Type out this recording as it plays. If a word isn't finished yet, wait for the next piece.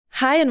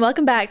Hi, and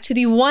welcome back to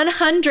the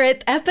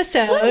 100th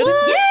episode of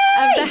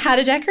the How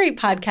to Decorate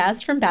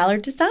podcast from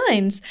Ballard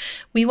Designs.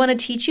 We want to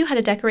teach you how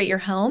to decorate your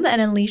home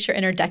and unleash your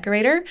inner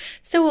decorator.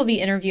 So we'll be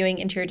interviewing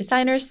interior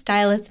designers,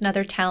 stylists, and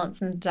other talents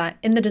in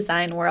the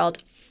design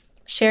world,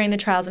 sharing the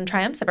trials and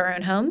triumphs of our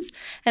own homes,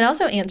 and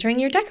also answering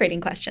your decorating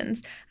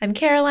questions. I'm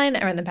Caroline.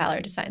 I run the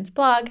Ballard Designs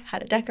blog, How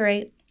to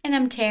Decorate. And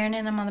I'm Taryn,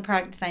 and I'm on the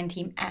product design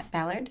team at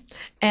Ballard.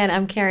 And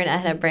I'm Karen. I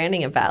head up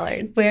branding at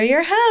Ballard. We're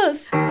your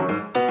hosts.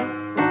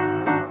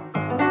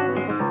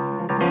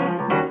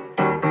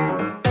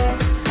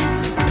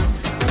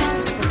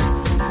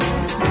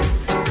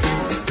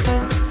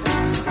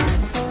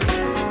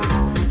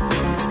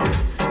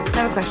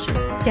 Question.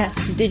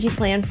 Yes. Did you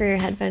plan for your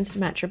headphones to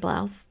match your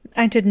blouse?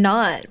 I did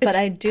not, but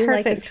I do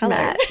like this color.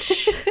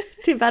 Match.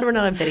 Too bad we're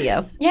not on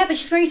video. Yeah, but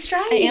she's wearing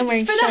stripes. I am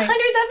wearing stripes. For the 100th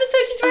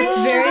episode, she's wearing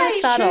stripes. Very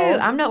subtle. True.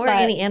 I'm not wearing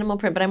any animal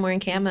print, but I'm wearing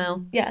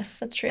camo. Yes,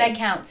 that's true. That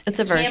counts. It's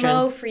a version.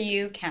 Camo for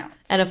you counts.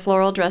 And a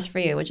floral dress for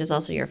you, which is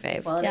also your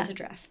fave. Well, it is a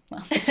dress.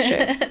 Well, it's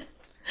true.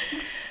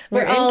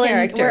 We're all in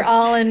character. We're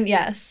all in,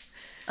 yes.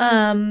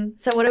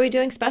 So what are we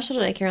doing special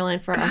today,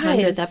 Caroline, for our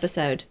 100th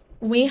episode?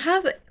 We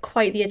have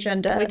quite the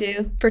agenda we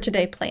do. For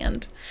today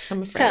planned.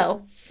 I'm afraid.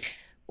 So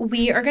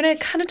we are going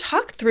to kind of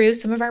talk through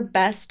some of our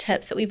best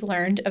tips that we've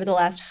learned over the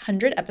last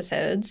 100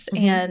 episodes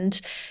and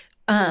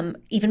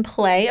even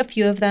play a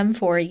few of them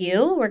for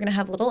you. We're going to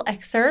have little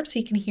excerpts so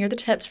you can hear the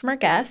tips from our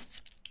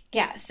guests.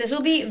 Yes, this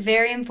will be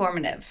very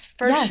informative,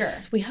 for sure.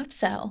 Yes, we hope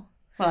so.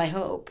 Well, I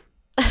hope.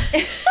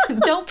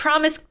 Don't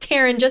promise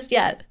Taryn just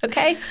yet,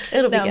 okay?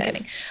 It'll be good. I'm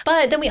kidding.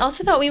 But then we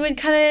also thought we would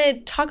kind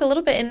of talk a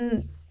little bit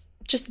in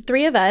just the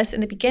three of us in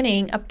the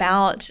beginning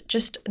about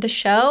just the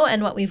show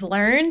and what we've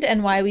learned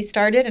and why we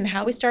started and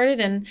how we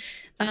started and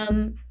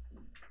then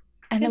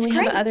we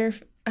have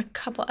a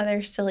couple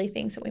other silly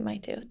things that we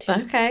might do too.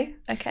 Okay.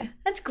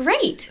 That's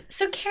great.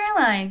 So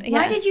Caroline,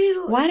 why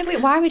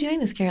are we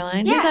doing this,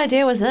 Caroline? Yeah. Whose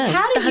idea was this?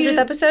 The 100th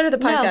episode or the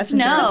podcast?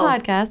 No. The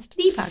podcast.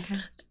 The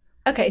podcast.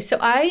 Okay, so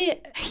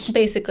I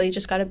basically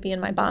just got to be in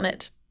my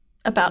bonnet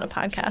about a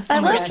podcast. I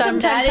love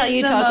sometimes how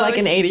you talk like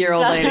an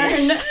 80-year-old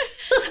lady.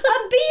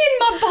 A bee in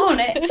my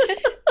bonnet.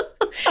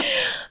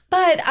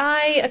 But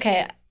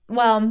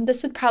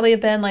this would probably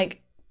have been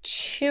like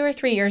 2 or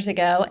 3 years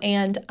ago,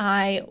 and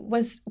I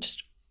was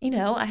just,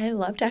 I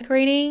love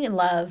decorating and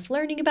love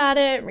learning about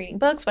it, reading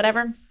books,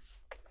 whatever.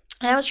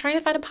 And I was trying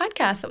to find a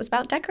podcast that was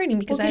about decorating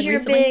because you're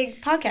a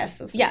big podcast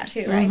listener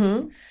too, right?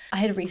 Mm-hmm. I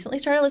had recently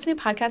started listening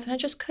to podcasts, and I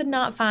just could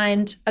not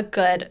find a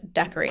good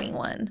decorating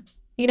one.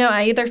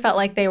 I either felt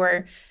like they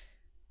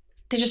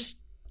just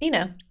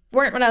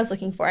weren't what I was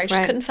looking for. I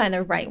just couldn't find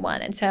the right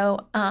one. And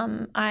so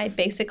I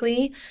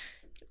basically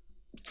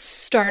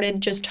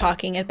started just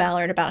talking at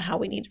Ballard about how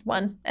we needed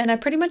one. And I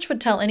pretty much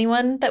would tell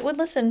anyone that would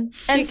listen.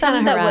 She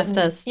kind of harassed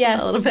us a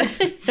little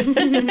bit.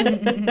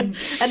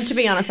 And to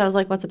be honest, I was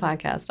like, what's a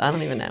podcast? I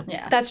don't even know.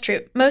 Yeah, that's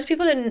true. Most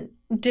people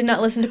did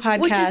not listen to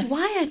podcasts. Which is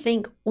why I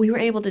think we were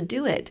able to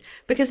do it.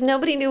 Because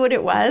nobody knew what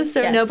it was.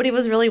 So nobody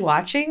was really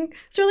watching.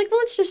 So we're like, well,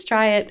 let's just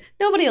try it.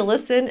 Nobody will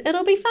listen.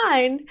 It'll be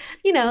fine.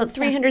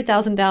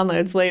 300,000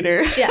 downloads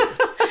later. Yeah.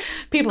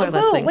 People are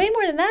listening. Way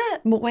more than that.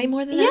 Way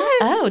more than that?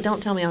 Yes. Oh,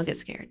 don't tell me I'll get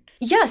scared.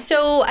 Yeah,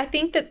 so I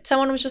think that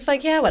someone was just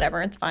like, yeah,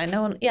 whatever, it's fine.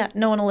 No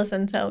one will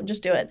listen, so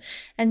just do it.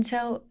 And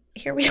so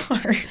here we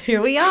are.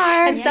 Here we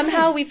are. And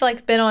somehow we've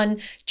been on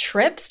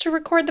trips to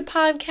record the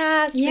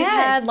podcast.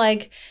 Yes. We've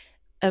had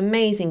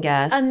amazing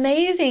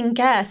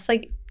guests.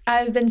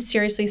 I've been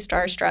seriously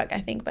starstruck, I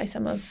think, by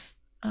some of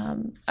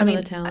of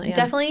the talent. Yeah.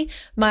 Definitely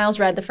Miles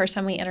Red. The first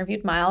time we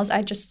interviewed Miles,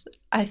 I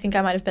think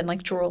I might have been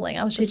drooling.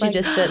 I was just Did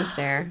you just sit and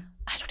stare?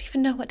 I don't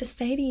even know what to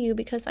say to you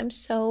because I'm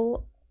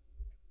so.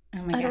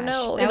 Oh my gosh. I don't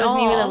know. That was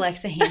me with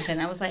Alexa Hampton.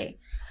 I was like,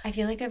 I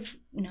feel like I've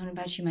known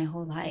about you my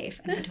whole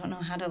life, and I don't know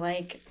how to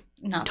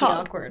not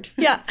talk. be awkward.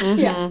 Yeah. Mm-hmm.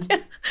 Yeah.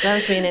 That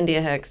was me and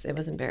India Hicks. It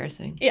was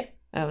embarrassing. Yeah.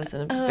 That was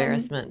an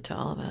embarrassment to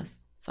all of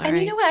us. Sorry. And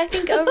you know what? I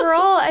think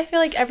overall, I feel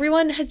like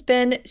everyone has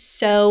been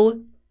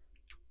so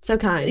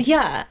kind.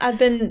 Yeah.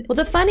 Well,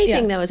 the funny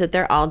thing, though, is that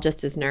they're all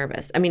just as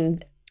nervous. I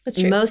mean, that's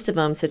true. Most of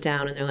them sit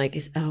down and they're like,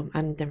 is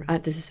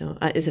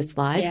this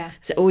live? Yeah.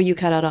 So, you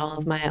cut out all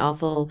of my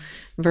awful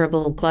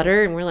verbal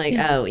clutter. And we're like,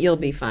 oh, you'll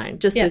be fine.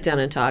 Just sit down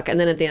and talk. And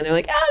then at the end, they're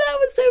like, oh, that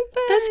was so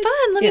fun. That's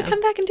fun. Let me come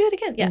back and do it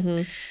again. Yeah.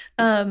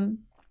 Mm-hmm.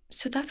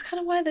 So that's kind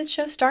of why this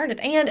show started.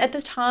 And at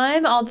the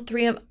time, all the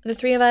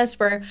three of us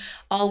were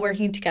all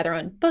working together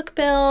on Book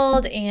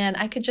Build, and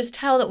I could just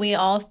tell that we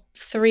all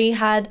three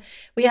have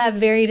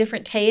very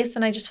different tastes,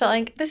 and I just felt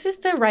like this is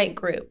the right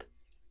group.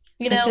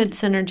 A good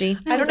synergy.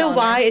 I don't know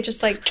why. It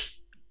just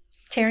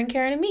Taryn,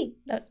 Karen, and me.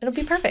 It'll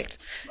be perfect.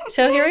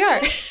 So here we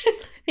are.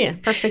 Yeah,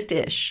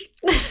 perfect-ish.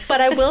 But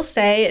I will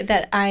say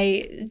that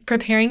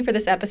preparing for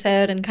this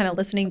episode and kind of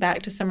listening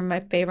back to some of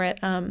my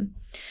favorite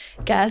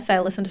guests, I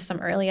listened to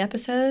some early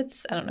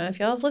episodes. I don't know if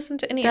y'all have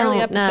listened to any early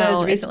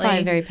episodes recently. It's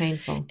probably very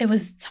painful.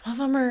 Some of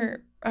them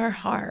are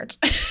hard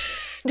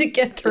to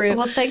get through.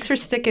 Well, thanks for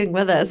sticking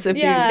with us if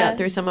you got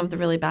through some of the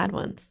really bad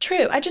ones.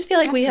 True. I just feel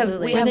like we have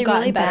gotten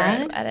really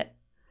better bad at it.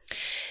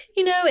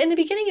 You know, in the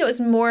beginning, it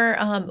was more,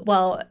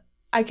 well,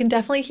 I can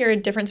definitely hear a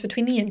difference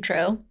between the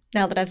intro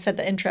now that I've said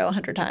the intro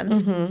 100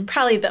 times. Mhm.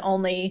 Probably the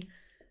only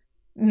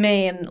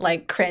main,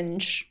 like,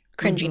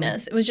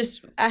 cringiness. It was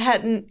just, I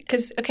hadn't,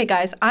 because, okay,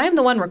 guys, I'm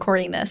the one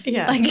recording this.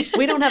 Yeah. Like,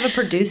 We don't have a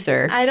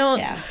producer. I don't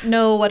Yeah.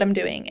 know what I'm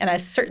doing, and I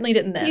certainly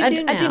didn't then.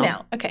 You do I do now.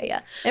 now. Okay,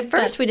 yeah. At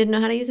first, we didn't know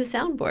how to use a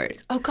soundboard.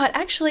 Oh, God,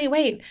 actually,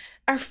 wait.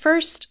 Our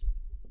first,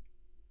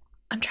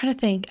 I'm trying to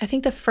think. I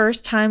think the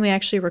first time we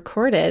actually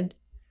recorded,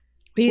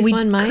 We used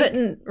one mic.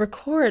 couldn't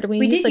record. We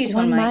did used, like, use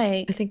one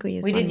mic. I think we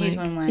used We one did use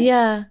mic. one mic.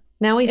 Yeah.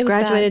 Now we've It was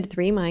graduated bad. to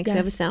 3 mics. We have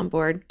a Yes.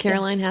 soundboard.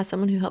 Caroline Yes. has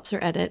someone who helps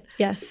her edit.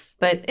 Yes.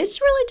 But it's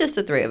really just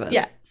the three of us.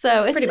 Yeah,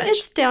 So pretty much.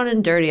 it's down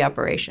and dirty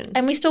operation.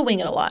 And we still wing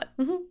it a lot.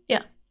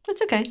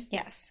 That's okay.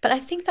 Yes. But I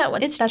think that's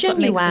It's what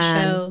makes the genuine.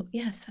 show.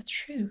 Yes, that's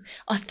true.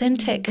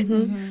 Authentic. Mhm.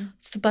 Mm-hmm.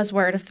 It's the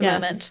buzzword of the Yes.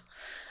 moment.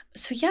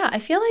 So yeah, I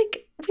feel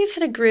like we've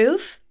hit a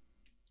groove.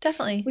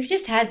 Definitely. We've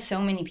just had so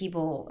many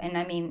people. And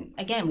I mean,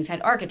 again, we've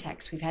had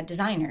architects, we've had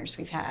designers,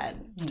 we've had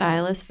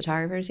Stylists,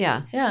 photographers,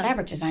 yeah. Yeah.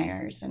 fabric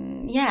designers.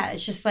 And yeah,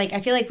 it's just like,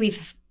 I feel like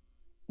we've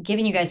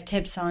given you guys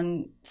tips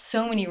on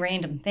so many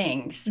random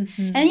things.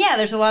 Mhm. And yeah,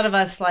 there's a lot of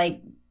us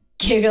like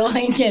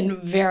giggling and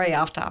very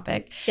off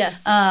topic.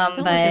 Yes. Don't look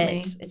at But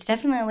me. it's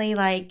definitely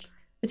like,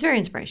 It's very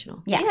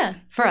inspirational. yes. Yeah.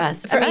 For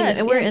us. For I mean, us,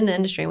 and we're yeah. in the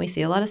industry and we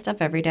see a lot of stuff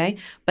every day,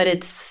 but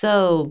it's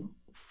so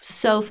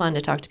fun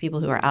to talk to people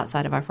who are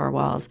outside of our four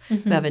walls, who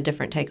Mhm. have a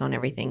different take on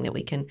everything that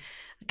we can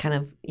kind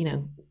of,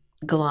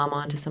 glom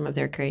onto some of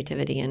their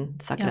creativity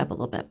and suck it Yeah. up a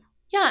little bit.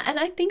 Yeah, and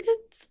I think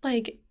it's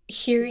like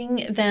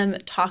hearing them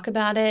talk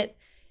about it.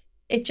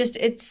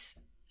 It's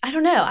I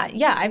don't know.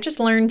 I've just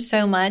learned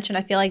so much, and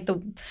I feel like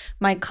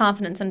my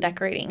confidence in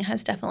decorating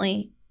has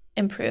definitely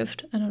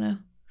improved. I don't know.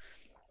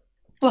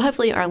 Well,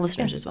 hopefully our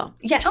listeners as well.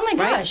 Yes. Oh my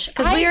gosh.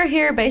 Because we are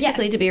here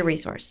basically Yes. to be a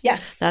resource.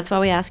 Yes. That's why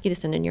we ask you to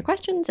send in your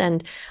questions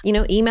and,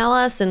 email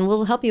us and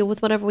we'll help you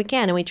with whatever we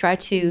can. And we try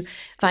to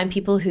find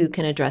people who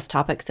can address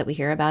topics that we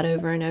hear about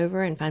over and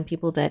over and find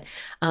people that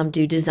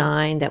do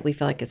design that we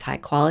feel like is high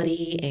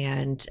quality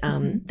and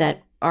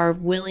that are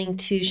willing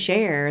to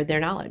share their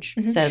knowledge.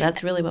 Mhm. So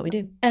that's really what we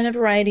do. and a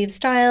variety of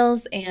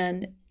styles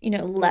and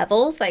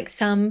levels. Like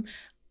some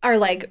are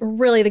like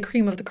really the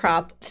cream of the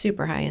crop,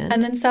 Super high end.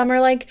 and then some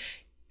are like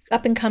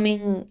up and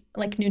coming,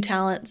 like new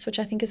talents, which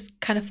I think is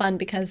kind of fun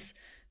because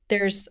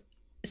there's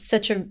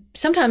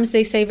sometimes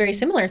they say very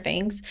similar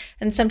things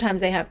and sometimes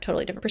they have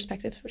totally different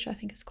perspectives, which I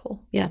think is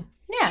cool. Yeah.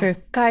 True.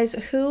 Guys,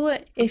 who,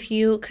 if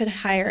you could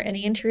hire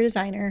any interior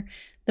designer,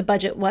 the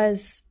budget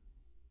was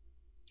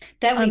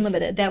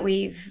unlimited. That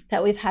we've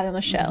that we've had on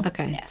the show.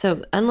 Okay. Yes.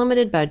 So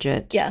unlimited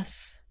budget.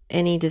 Yes.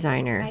 Any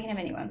designer. I can have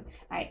anyone.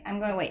 I'm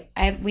going to wait.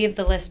 We have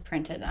the list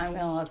printed. I'm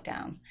going to look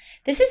down.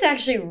 This is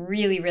actually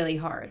really, really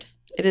hard.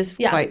 It is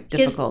Yeah, quite 'Cause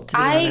difficult to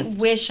be I honest.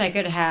 wish I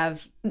could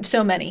have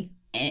So many.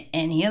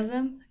 any of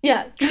them.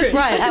 Yeah, true.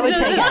 Right, I would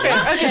take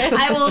it. Okay.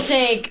 I will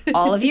take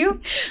all of you.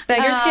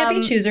 Beggars can't be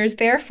Um, choosers,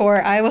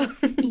 therefore I will.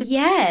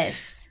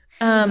 Yes.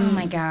 Oh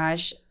my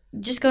gosh.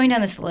 Just going down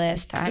this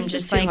list, I'm This is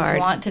just too like hard.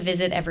 want to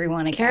visit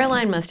everyone again.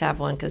 Caroline must have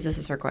one because this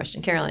is her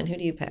question. Caroline, who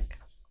do you pick?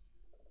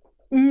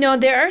 No,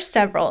 there are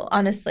several,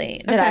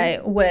 honestly, that Okay.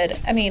 I would.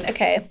 I mean,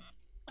 okay.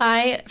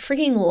 I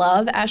freaking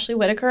love Ashley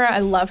Whitaker. I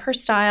love her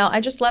style. I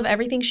just love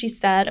everything she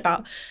said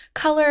about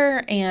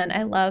color, and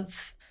I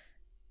love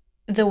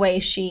the way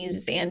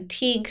she's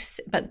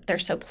antiques, but they're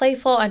so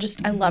playful.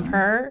 I love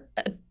her.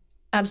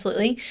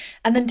 Absolutely.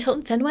 And then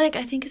Tilton Fenwick,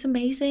 I think, is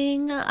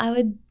amazing.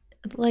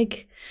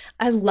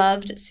 I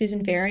loved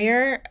Susan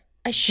Ferrier.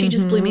 She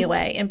just blew me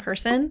away in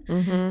person.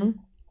 Mm-hmm.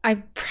 I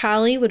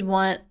probably would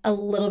want a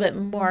little bit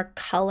more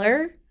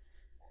color.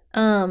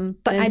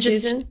 But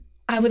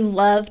I would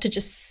love to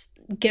just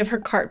give her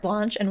carte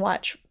blanche and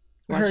watch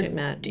her.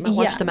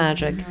 Watch the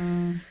magic.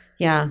 Mhm.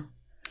 Yeah.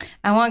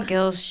 I want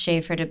Gil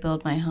Schaefer to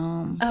build my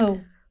home.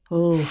 Oh,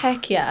 Ooh.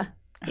 heck yeah.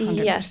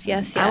 100%.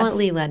 Yes. I want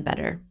Lee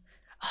Ledbetter.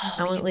 Oh,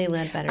 I want Lee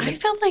Ledbetter. I to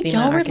felt like be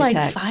my y'all were like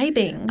architect.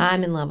 vibing.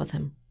 I'm in love with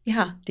him.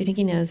 Yeah. Do you think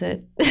he knows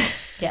it?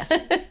 Yes.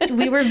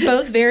 We were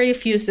both very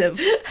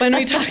effusive when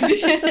we talked to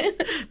him.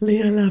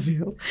 Lee, I love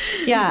you.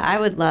 Yeah, I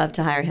would love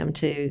to hire him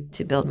to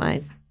build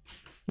my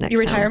next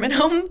Your home. retirement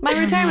home? My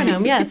retirement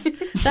home, yes.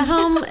 The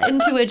home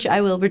into which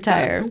I will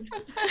retire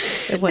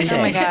one day. Oh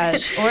my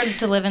gosh. Or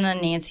to live in a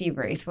Nancy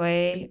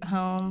Braithwaite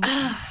home.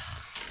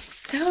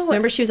 So,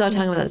 Remember she was all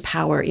talking about the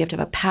power. You have to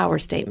have a power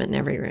statement in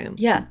every room.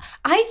 yeah.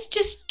 I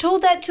just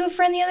told that to a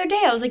friend the other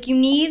day. I was like, you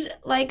need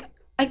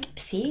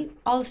see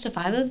all the stuff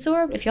I've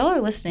absorbed. If y'all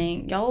are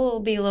listening, y'all will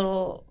be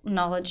little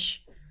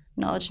knowledge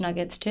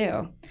nuggets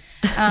too.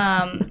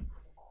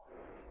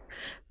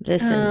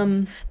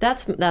 Listen,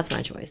 that's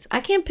my choice. I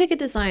can't pick a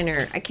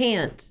designer. I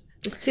can't.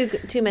 It's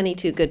too many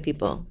too good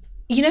people.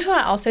 You know who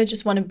I also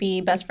just want to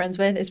be best friends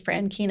with is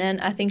Fran Keenan.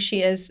 I think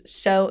she is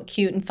so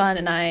cute and fun,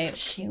 and I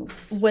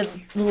would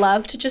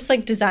love to just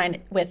like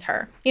design with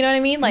her. You know what I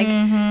mean? Like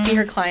be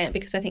her client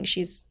because I think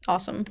she's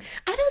awesome.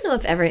 I don't know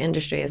if every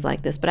industry is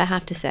like this, but I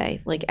have to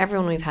say, like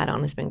everyone we've had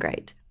on has been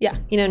great. Yeah.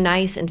 You know,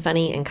 nice and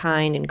funny and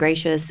kind and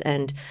gracious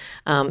and,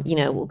 you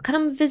know, well,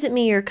 come visit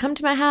me or come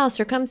to my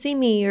house or come see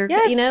me or,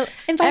 Yes. you know,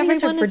 Inviting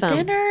us every one for of them.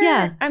 dinner.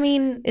 Yeah. I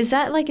mean, Is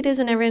that like it is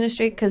in every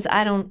industry? Because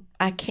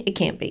it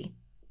can't be.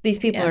 These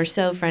people are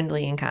so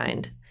friendly and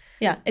kind.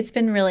 yeah, it's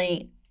been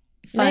really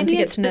fun Maybe to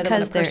get it's to know them on a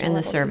because they're personal in the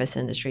level, too. service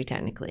industry,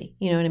 technically.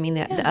 You know what I mean?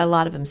 A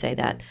lot of them say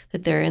that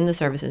they're in the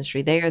service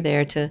industry. They are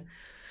there to,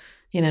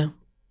 you know,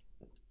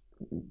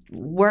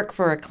 work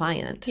for a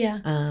client. Yeah.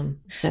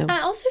 So I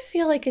also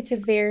feel like it's a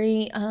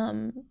very,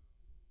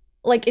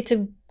 like it's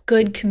a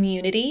good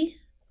community.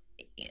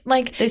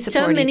 Like They so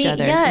support many, each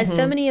other. yeah,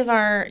 so Mhm. many of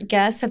our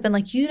guests have been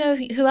like, you know,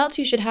 who else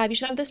you should have? You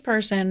should have this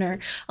person, or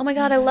oh my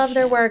god, I love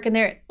their work, and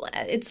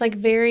it's like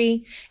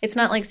it's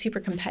not like super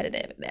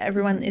competitive.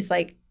 Everyone is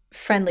like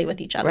friendly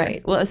with each other.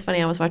 Right. Well, it was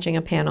funny. I was watching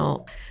a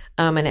panel,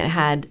 and it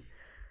had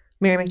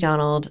Mary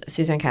McDonald,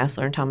 Suzanne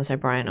Kassler, and Thomas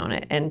O'Brien on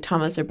it. And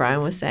Thomas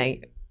O'Brien was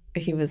saying,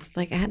 he was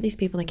like, I had these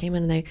people that came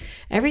in and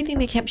everything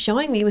they kept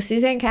showing me was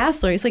Suzanne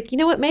Kassler. He's like, you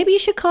know what? Maybe you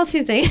should call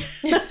Suzanne.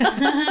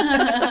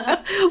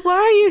 Why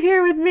are you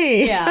here with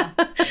me? Yeah.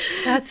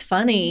 That's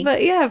funny.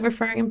 But yeah,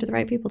 referring him to the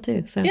right people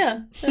too. So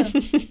yeah.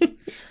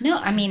 No,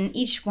 I mean,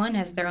 each one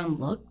has their own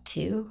look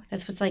too.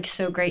 That's what's like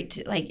so great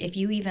to like if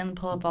you even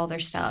pull up all their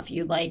stuff,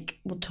 you like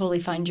will totally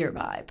find your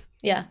vibe.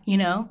 Yeah. You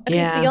know?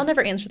 Okay, so Yeah. y'all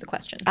never answered the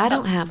question. I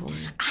don't have one.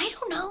 I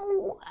don't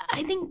know.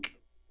 I think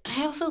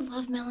I also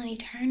love Melanie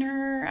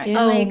Turner. I Yeah.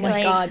 feel Oh like,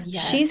 my god,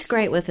 yes. She's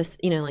great with this,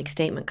 you know, like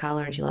statement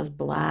color, and she loves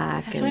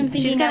black. That's and what I'm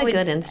thinking. she's got I a would-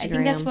 good Instagram. I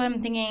think that's what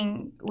I'm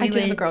thinking. I do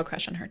have a girl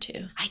crush on her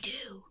too. I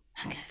do.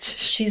 Okay.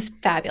 She's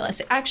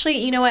fabulous. Actually,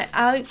 you know what?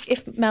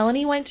 If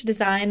Melanie went to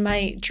design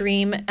my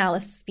dream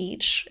Alice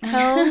Beach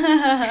home,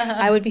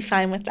 I would be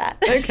fine with that.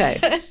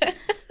 Okay.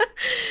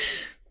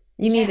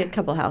 You need a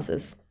couple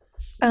houses.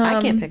 I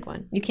can't Um, pick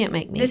one. You can't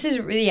make me. This is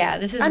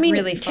this is I mean,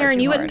 really far Taryn,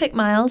 too you hard. wouldn't pick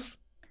Miles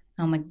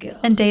Oh my god.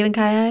 and Dave and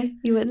Kai.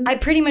 You wouldn't. I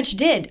pretty much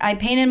did. I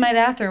painted my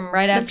bathroom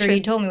right That's after true.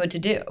 he told me what to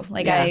do.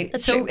 Like Yeah,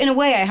 that's so true. in a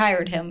way I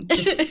hired him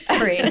just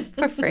free.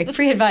 for free.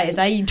 Free advice.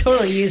 I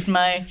totally used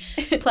my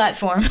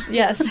platform.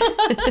 yes.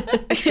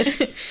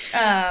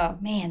 Oh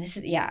man, this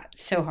is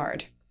so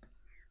hard.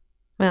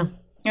 Well,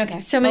 Okay.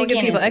 So many Well, good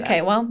can't people. answer Okay,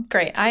 that. well,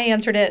 great. I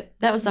answered it.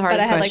 that was the But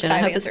hardest I had, like, question.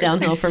 I 5 hope it's answers.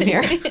 downhill from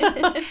here.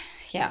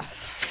 Yeah.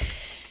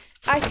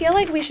 I feel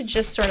like we should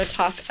just sort of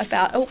talk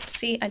about. Oh,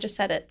 see, I just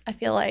said it. I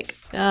feel like.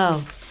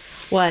 Oh,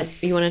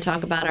 what? You want to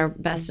talk about our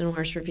best and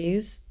worst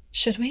reviews?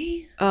 Should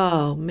we?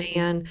 Oh,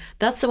 man.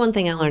 That's the one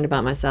thing I learned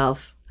about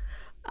myself.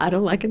 I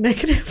don't like a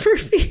negative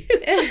review.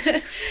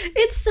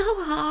 It's so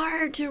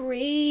hard to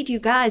read, you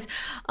guys.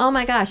 Oh,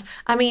 my gosh.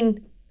 I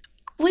mean,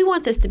 we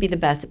want this to be the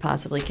best it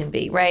possibly can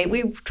be, right?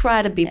 We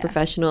try to be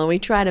professional. We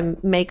try to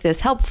make this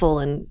helpful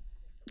and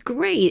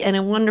great and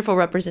a wonderful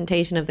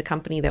representation of the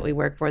company that we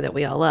work for that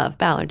we all love,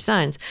 Ballard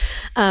Designs.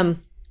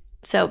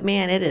 So,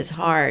 man, it is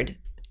hard.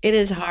 It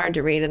is hard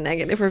to read a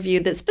negative review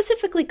that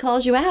specifically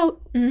calls you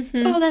out.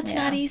 Mm-hmm. Oh, that's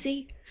not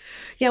easy.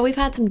 Yeah, we've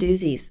had some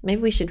doozies.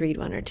 Maybe we should read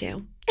one or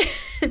two.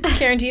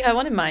 Karen, do you have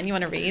one in mind you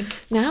want to read?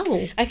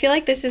 No. I feel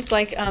like this is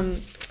like My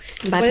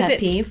What is pet it?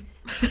 peeve.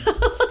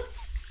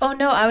 oh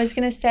no, I was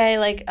gonna say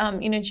like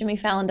you know, Jimmy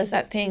Fallon does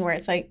that thing where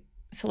it's like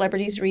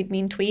celebrities read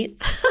mean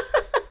tweets.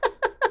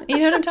 You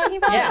know what I'm talking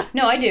about? Yeah.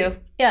 No, I do.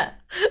 Yeah.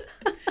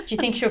 Do you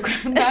think she'll cry?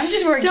 I'm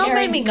just worried. Don't make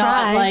Karen's me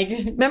not cry. like.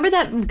 Remember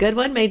that good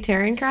one made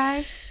Taryn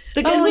cry?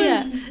 The good Oh,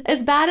 ones, yeah.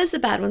 as bad as the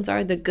bad ones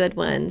are, the good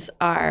ones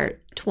are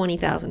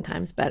 20,000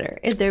 times better.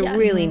 They're Yes.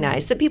 really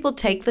nice. That people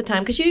take the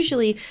time, because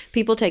usually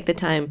people take the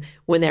time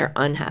when they're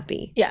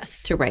unhappy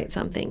Yes. to write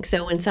something.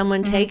 So when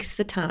someone takes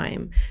the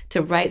time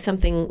to write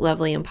something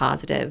lovely and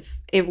positive,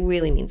 it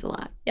really means a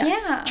lot.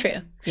 Yes. Yeah.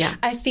 True. Yeah.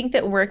 I think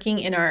that working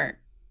in our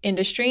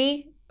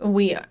industry,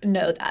 we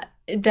know that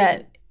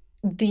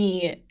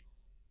the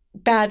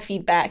bad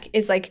feedback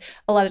is like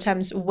a lot of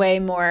times way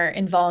more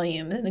in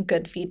volume than the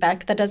good feedback.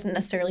 But that doesn't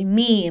necessarily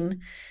mean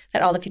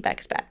that all the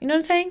feedback is bad. You know what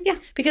I'm saying? Yeah.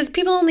 Because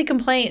people only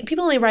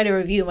write a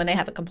review when they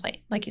have a complaint,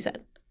 like you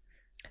said.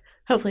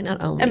 Hopefully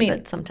not only, I mean-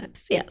 but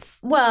sometimes. Yes.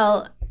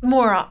 Well,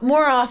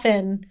 more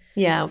often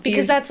Yeah. if because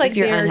you're- that's like if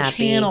you're their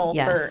unhappy, channel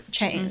yes. for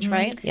change, Mhm.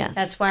 right? Yes.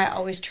 That's why I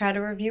always try to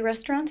review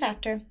restaurants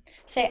after.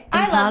 Say in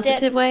I loved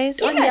positive it. ways.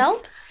 Yes. On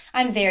Yelp?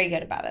 I'm very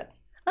good about it.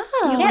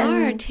 Oh, You Yes.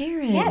 are,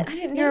 Taryn. Yes. I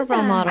didn't You're a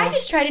role model. I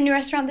just tried a new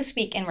restaurant this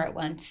week and wrote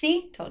one.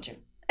 See, told you.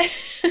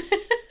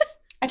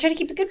 I try to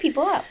keep the good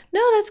people up.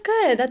 No, that's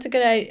good. That's a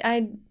good.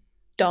 I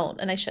don't,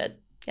 and I should.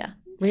 Yeah.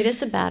 Read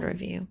us a bad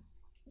review.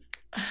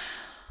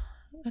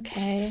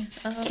 Okay.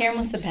 Karen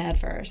was the bad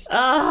first.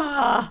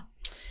 Ah.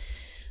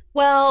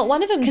 Well,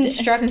 one of them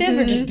Constructive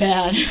or just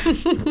bad?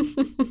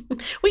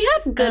 We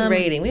have good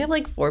rating. We have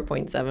like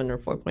 4.7 or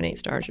 4.8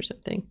 stars or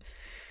something.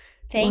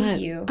 Thank What?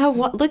 you.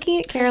 Oh, looking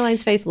at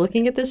Caroline's face,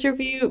 looking at this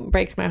review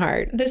breaks my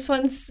heart. This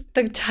one's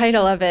the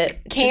title of it.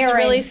 Karen just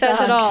really says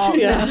it all. sucks.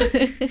 Yeah.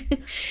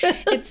 No.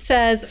 It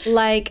says,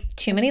 like,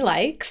 too many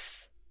likes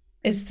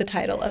is the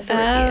title of the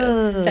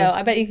Oh. review. So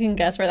I bet you can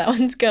guess where that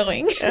one's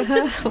going.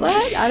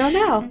 What? I don't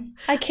know.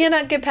 I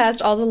cannot get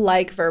past all the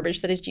like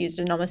verbiage that is used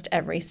in almost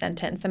every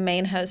sentence. The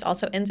main host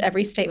also ends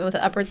every statement with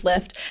an upward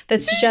lift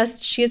that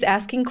suggests she is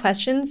asking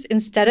questions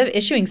instead of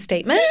issuing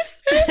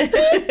statements.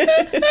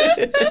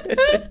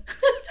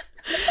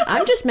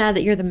 I'm just mad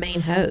that you're the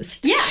main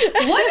host. Yeah.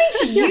 What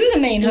makes you the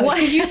main host?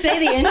 Because you say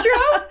the intro?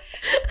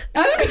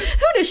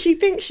 Who does she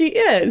think she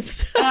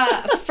is?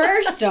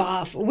 First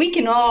off, we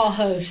can all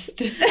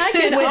host. I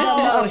can With the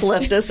all most.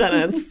 uplift a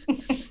sentence.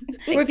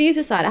 Reviews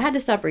aside, I had to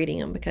stop reading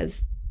them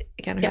because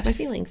it kind of hurt my Yes.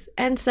 feelings.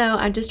 And so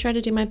I just try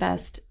to do my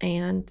best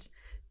and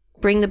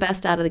bring the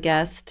best out of the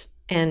guest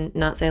and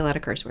not say a lot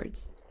of curse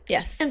words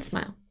Yes. and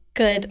smile.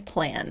 Good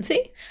plan.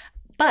 See?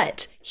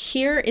 But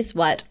here is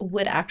what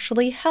would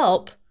actually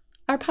help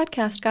our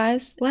podcast,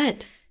 guys,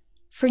 What?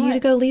 for you to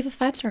What? go leave a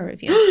 5-star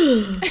review.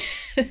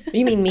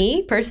 You mean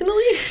me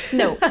personally?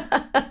 No.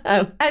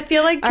 Oh, I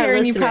feel like, Our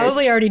Karen, you've listeners.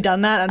 probably already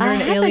done that under I an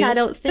haven't, alias. I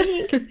don't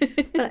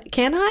think. But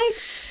can I?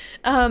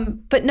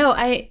 But no,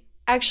 I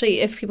actually,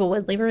 if people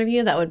would leave a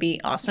review, that would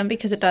be awesome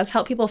because it does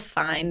help people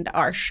find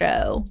our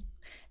show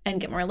and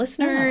get more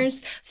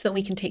listeners so that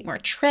we can take more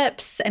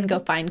trips and go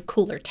find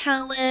cooler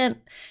talent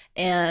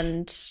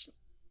and,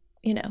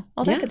 you know,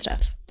 all that Yeah. good stuff.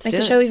 Let's Make do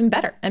the it. show even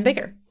better and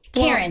bigger.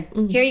 Karen,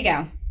 here you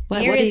go.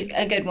 What- Here what do is you-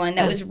 a good one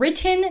that Oh. was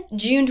written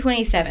June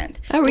 27th.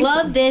 Oh, recent.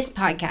 Love this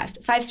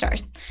podcast. 5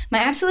 stars. My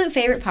absolute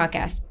favorite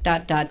podcast. ...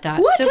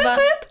 What? So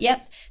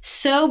yep.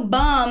 So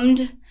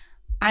bummed.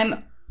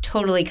 I'm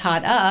totally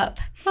caught up.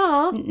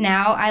 Aw.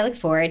 Now I look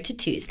forward to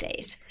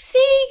Tuesdays.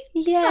 See?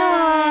 Yay!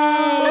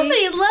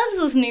 Somebody loves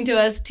listening to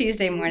us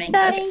Tuesday morning.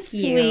 That's Thank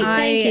sweet. you.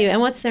 Thank you.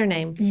 And what's their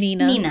name?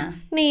 Nina. Nina.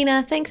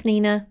 Nina. Thanks,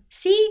 Nina.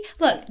 See?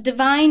 Look,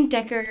 Divine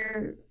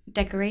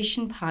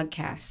Decoration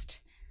Podcast.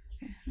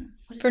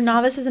 What is For it?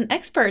 novices and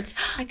experts.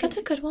 I could- That's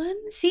a good one.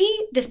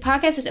 See, this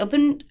podcast has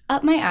opened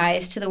up my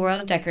eyes to the world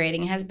of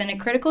decorating and has been a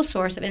critical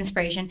source of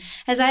inspiration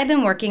as I have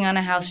been working on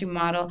a house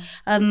remodel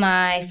of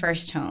my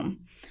first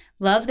home.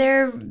 Love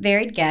their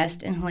varied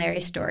guests and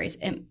hilarious stories.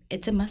 And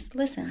it's a must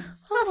listen.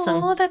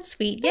 Awesome. Oh, that's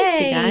sweet. Thanks,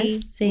 Yay. you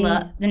guys. See.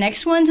 The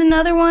next one's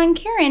another one.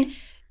 Karen,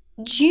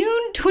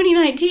 June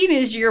 2019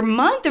 is your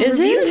month of Is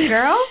it? reviews,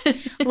 girl.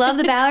 Love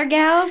the Ballard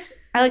Gals.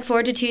 I look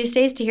forward to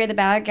Tuesdays to hear the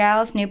Ballard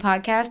Gals' new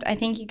podcast. I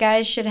think you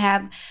guys should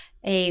have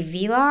a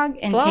vlog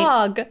and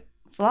Vlog.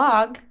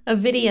 vlog. A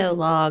video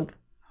log.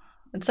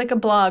 It's like a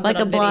blog, Like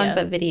but a on blog, video.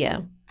 but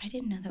video. I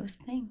didn't know that was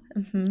a thing.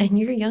 Mhm. And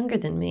you're younger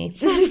than me.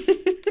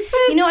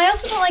 You know, I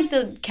also don't like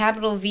the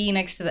capital V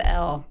next to the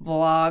L.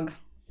 Vlog.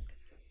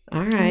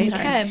 All right.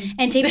 Sorry. Okay.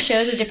 And tape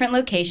shows at different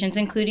locations,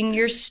 including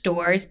your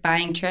stores,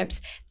 buying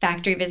trips,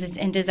 factory visits,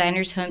 and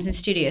designers' homes and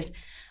studios.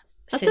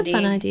 That's a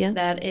fun idea.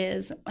 That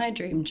is my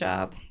dream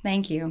job.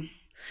 Thank you. All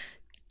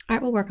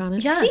right, we'll work on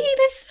it. Yeah. See,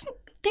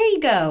 there you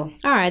go.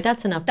 All right,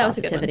 that's enough That was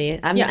a good one. positivity.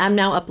 Yeah. I'm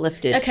now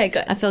uplifted. Okay,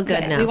 good. I feel good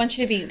Okay, now. We want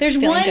you to be. There's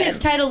feeling one good. that's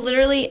titled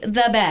literally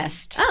The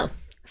Best. Oh,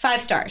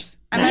 5 stars.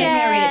 I'm not even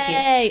going to read it to you.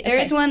 Yay! There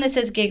is Okay. one that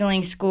says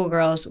Giggling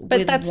Schoolgirls But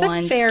with that's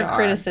one a fair star.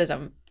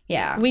 criticism.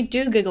 Yeah. We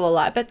do giggle a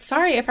lot, but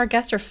sorry if our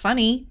guests are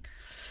funny.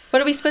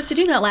 What are we supposed to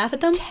do? Not laugh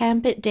at them?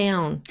 tamp it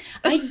down.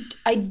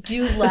 I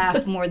do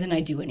laugh more than I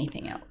do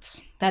anything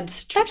else.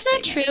 That's true. That's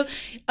not true.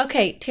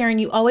 Okay, Taryn,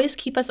 you always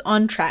keep us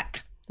on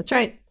track. That's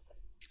right.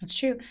 That's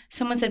true.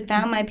 Someone said,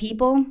 "Found my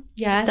people."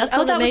 Yes. That's the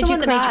one that was made the you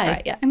one that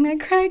cry. Yeah. I'm gonna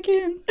cry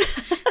again.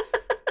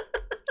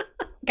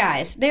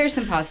 Guys, there are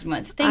some positive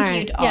ones. Thank All you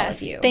right. to all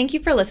Yes. of you. Thank you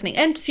for listening.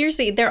 And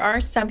seriously, there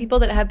are some people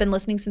that have been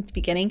listening since the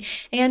beginning.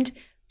 And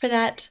for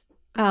that,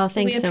 Oh,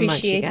 thanks we so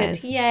much, you appreciate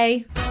guys. it.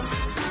 Yay.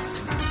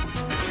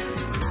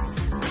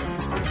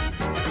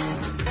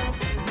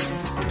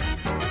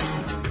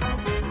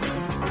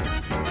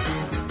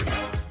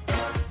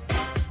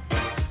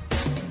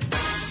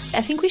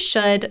 I think we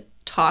should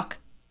talk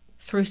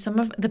through some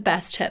of the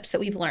best tips that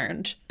we've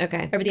learned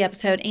Okay. over the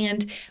episode.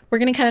 And we're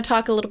going to kind of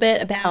talk a little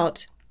bit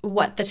about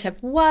what the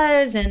tip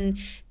was and,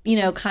 you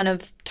know, kind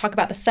of talk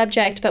about the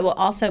subject, but we'll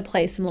also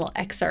play some little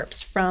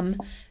excerpts from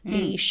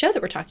the show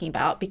that we're talking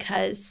about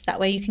because that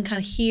way you can kind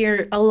of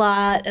hear a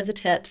lot of the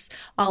tips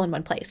all in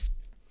one place.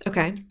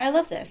 Okay. I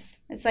love this.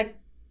 It's like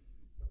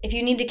if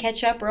you need to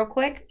catch up real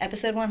quick,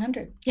 episode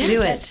 100.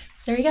 Do it.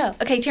 There you go.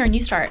 Okay, Taryn, you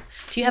start.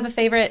 Do you have a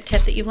favorite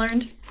tip that you've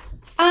learned?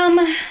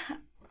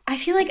 I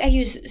feel like I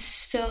use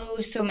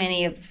so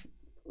many of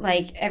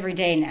like every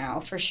day now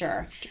for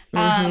sure.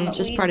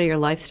 Just part of your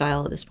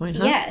lifestyle at this point,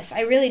 huh? Yes,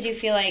 I really do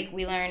feel like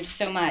we learned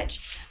so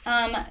much.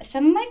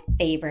 Some of my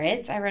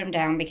favorites, I wrote them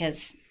down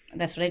because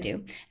that's what I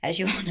do, as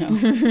you all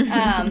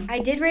know. I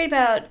did read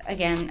about,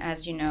 again,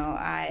 as you know,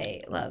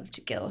 I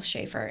loved Gil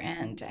Schaefer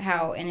and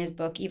how in his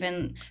book,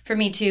 even for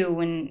me too,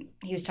 when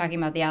he was talking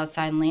about the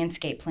outside and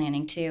landscape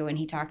planning too, and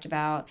he talked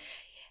about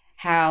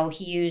how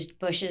he used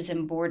bushes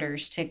and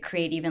borders to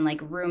create even like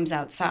rooms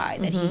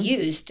outside that he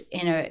used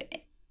in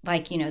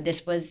like,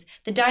 this was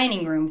the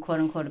dining room, quote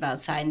unquote, of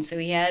outside. And so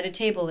he had a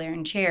table there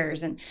and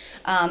chairs and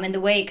the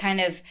way it kind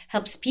of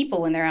helps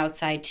people when they're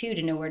outside too,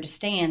 to know where to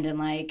stand and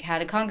like how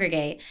to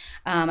congregate.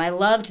 I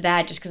loved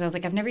that just because I was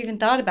like, I've never even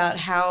thought about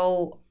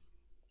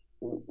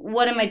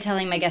what am I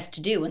telling my guests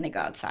to do when they go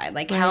outside?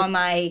 Like, how am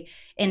I,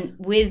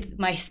 with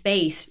my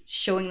space,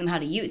 showing them how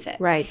to use it?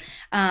 Right.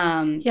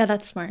 Yeah,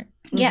 that's smart.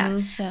 Yeah.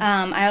 Mm-hmm.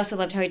 Yeah. I also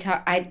loved how he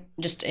talked.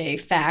 Just a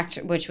fact,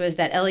 which was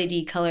that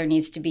LED color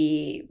needs to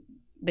be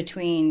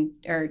between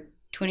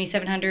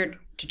 2700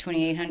 to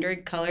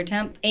 2800 color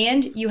temp,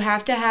 and you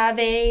have to have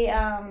a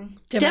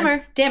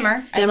Dimmer.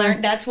 I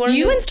learned that's one.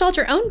 You installed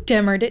your own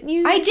dimmer, didn't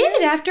you? I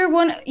did after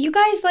one. You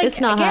guys like it's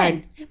not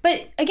again, hard.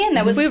 but again,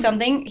 that was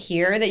something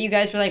here that you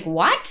guys were like,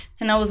 what?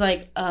 And I was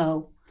like,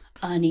 oh,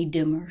 I need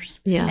dimmers.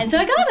 Yeah. And so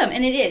I got them,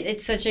 and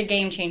it's such a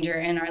game changer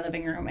in our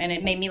living room, and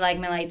it made me like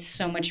my lights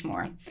so much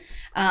more.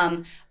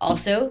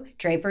 Also,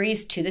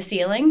 draperies to the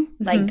ceiling,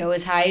 like go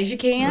as high as you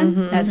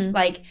can. That's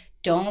like,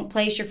 don't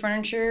place your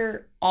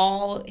furniture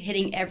all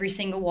hitting every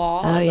single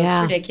wall. It looks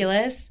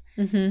ridiculous.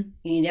 You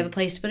need to have a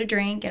place to put a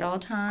drink at all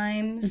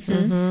times,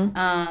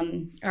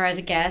 or as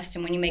a guest.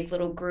 And when you make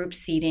little group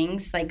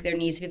seatings, like there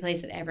needs to be a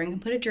place that everyone can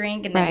put a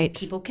drink and then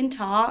people can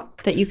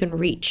talk. That you can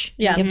reach.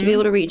 Yeah. You have to be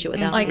able to reach it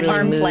without like really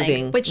arm's moving.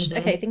 length. Which,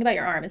 okay, think about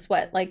your arm. It's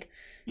what, like,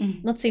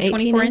 let's say 18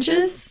 24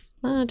 inches?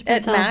 Depends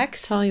at how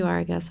max? tall you are,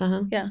 I guess.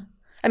 Yeah.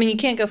 I mean, you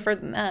can't go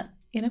further than that,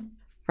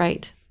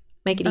 Right.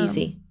 Make it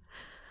easy.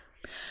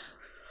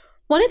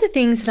 One of the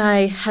things that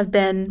I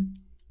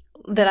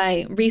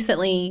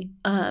recently,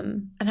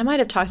 and I might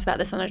have talked about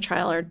this on a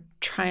Trial or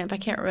Triumph, I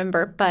can't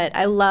remember, but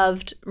I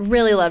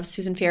really loved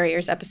Susan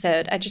Ferrier's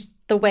episode.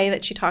 The way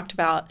that she talked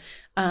about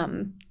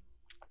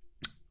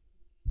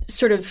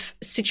sort of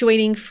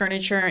situating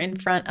furniture in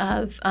front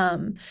of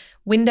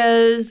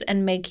windows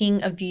and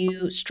making a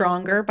view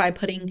stronger by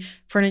putting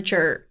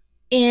furniture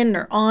in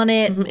or on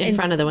it. In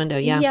front of the window,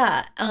 yeah.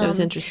 Yeah. That was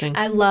interesting.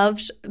 I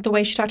loved the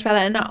way she talked about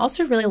that. And I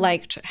also really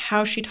liked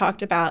how she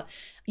talked about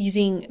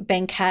using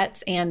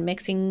banquettes and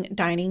mixing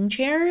dining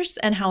chairs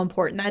and how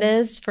important that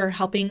is for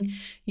helping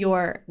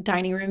your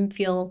dining room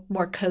feel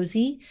more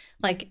cozy.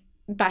 Like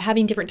by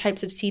having different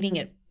types of seating,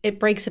 it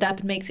breaks it up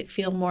and makes it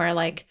feel more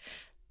like,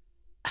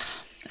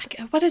 I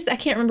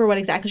can't remember what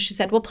exactly she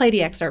said. We'll play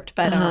the excerpt,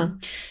 but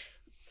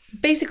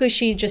basically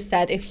she just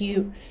said if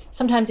you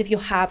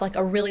have like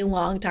a really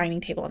long dining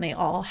table and they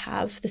all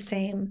have the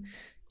same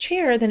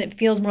chair, then it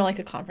feels more like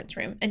a conference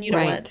room, and you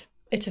don't want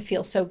it to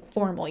feel so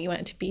formal. You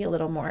want it to be a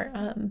little more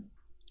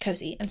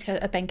cozy, and so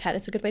a banquette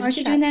is a good way to do that. Aren't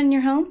you doing that in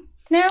your home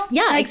now?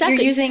 Yeah, like exactly.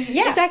 You're using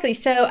exactly.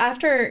 So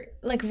after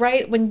like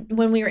right when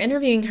we were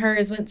interviewing her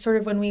is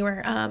when we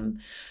were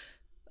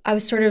I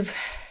was sort of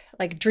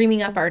like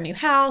dreaming up our new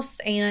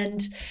house,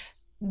 and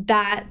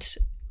that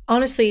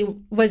honestly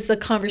was the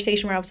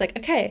conversation where I was like,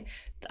 okay,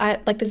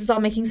 this is all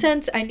making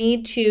sense. I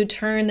need to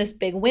turn this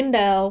big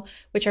window,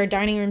 which our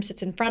dining room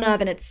sits in front of,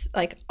 and it's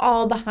like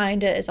all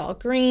behind it is all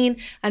green.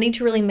 I need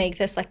to really make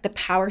this like the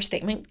power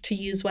statement, to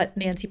use what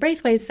Nancy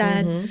Braithwaite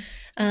said.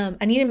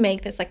 I need to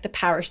make this like the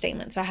power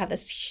statement. So I have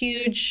this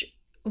huge,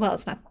 well,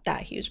 it's not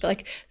that huge, but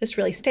like this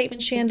really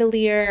statement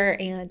chandelier,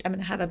 and I'm going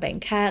to have a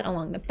banquette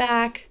along the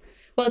back.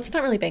 Well, it's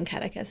not really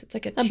banquette, I guess. It's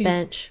like a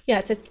bench.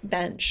 Yeah, it's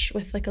bench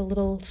with like a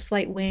little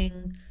slight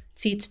wing,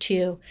 seats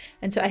two.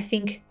 And so I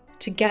think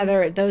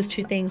together those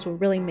two things will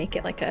really make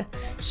it like a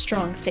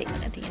strong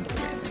statement at the end of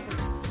the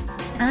room.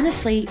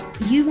 Honestly,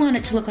 you want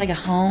it to look like a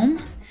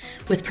home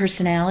with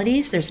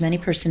personalities. There's many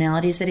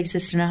personalities that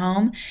exist in a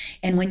home.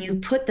 And when you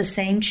put the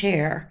same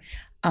chair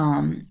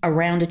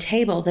around a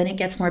table, then it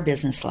gets more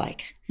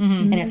businesslike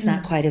and it's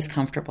not quite as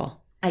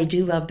comfortable. I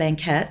do love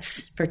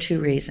banquettes for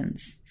two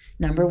reasons.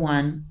 Number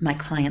one, my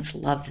clients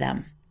love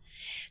them.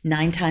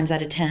 9 times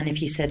out of 10,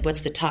 if you said, what's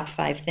the top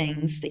 5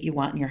 things that you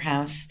want in your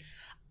house?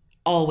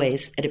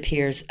 Always, it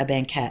appears, a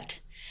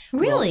banquette.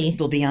 Really?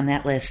 Will be on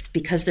that list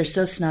because they're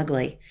so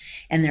snuggly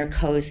and they're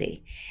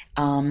cozy.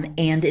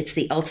 And it's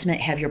the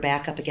ultimate have your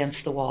back up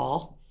against the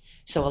wall.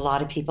 So a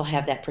lot of people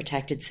have that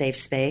protected, safe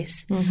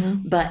space.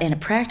 But in a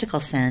practical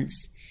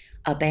sense,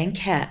 a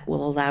banquette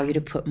will allow you to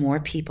put more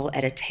people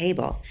at a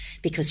table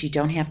because you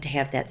don't have to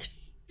have that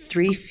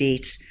 3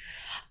 feet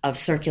of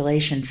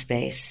circulation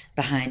space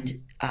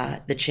behind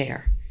the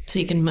chair. So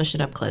you can mush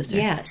it up closer.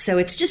 Yeah. So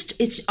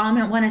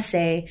I want to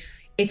say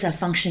it's a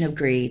function of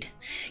greed.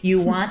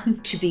 You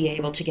want to be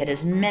able to get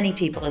as many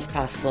people as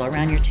possible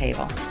around your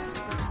table.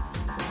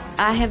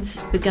 I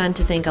have begun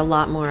to think a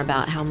lot more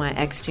about how my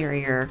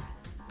exterior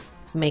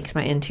makes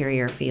my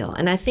interior feel.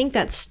 And I think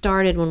that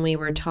started when we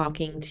were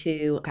talking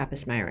to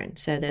Pappas Myron.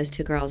 So those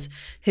 2 girls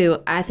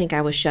who I think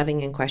I was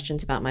shoving in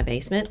questions about my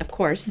basement, of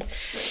course.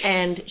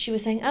 And she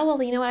was saying, oh,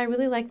 well, you know what? I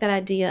really like that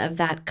idea of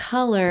that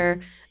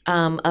color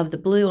of the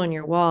blue on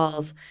your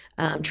walls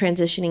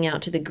transitioning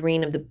out to the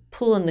green of the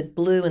pool and the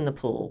blue in the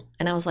pool.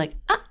 And I was like,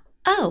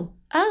 oh,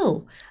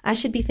 I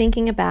should be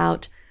thinking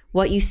about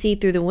what you see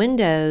through the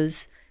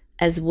windows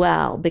as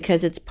well,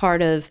 because it's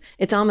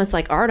almost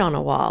like art on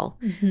a wall.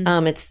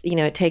 It's,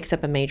 it takes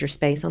up a major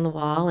space on the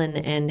wall,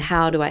 and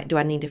how do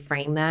I need to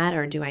frame that,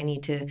 or do I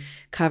need to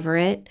cover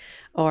it?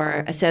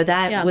 Or so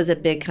that was a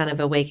big kind of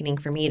awakening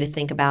for me to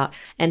think about,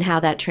 and how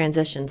that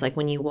transitions, like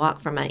when you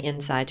walk from my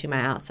inside to my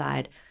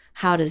outside,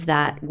 how does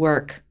that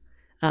work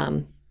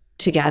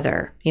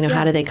together?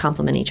 How do they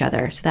complement each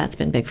other? So that's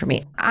been big for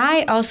me.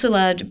 I also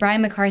loved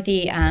Brian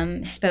McCarthy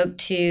spoke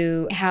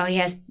to how he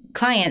has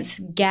clients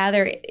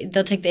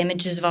they'll take the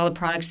images of all the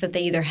products that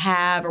they either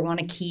have or want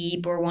to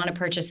keep or want to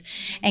purchase,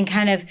 and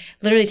kind of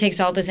literally takes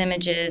all those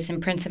images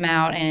and prints them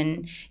out,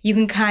 and you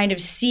can kind of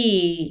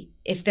see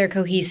if they're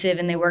cohesive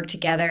and they work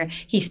together.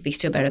 He speaks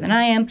to it better than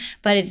I am,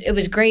 but it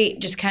was great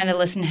just kind of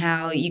listen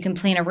how you can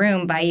plan a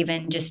room by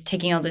even just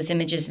taking all those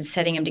images and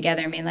setting them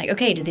together and being like,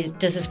 okay,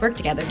 does this work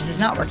together? Does this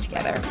not work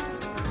together?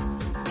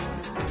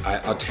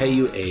 I'll tell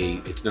you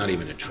it's not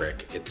even a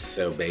trick. It's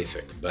so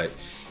basic, but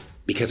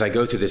because I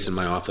go through this in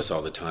my office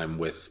all the time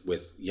with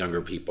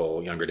younger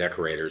people, younger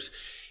decorators,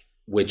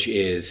 which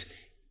is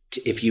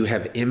if you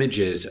have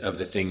images of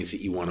the things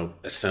that you want to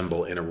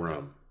assemble in a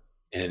room,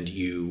 and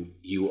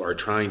you are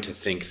trying to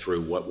think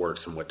through what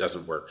works and what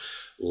doesn't work,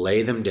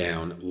 lay them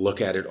down, look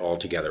at it all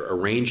together,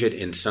 arrange it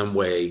in some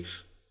way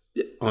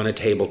on a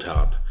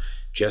tabletop,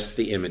 just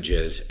the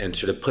images, and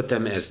sort of put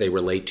them as they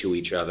relate to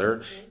each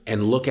other,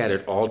 and look at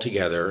it all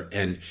together.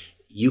 And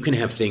you can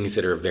have things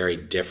that are very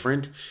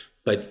different,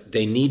 but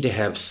they need to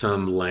have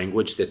some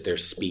language that they're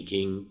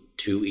speaking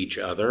to each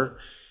other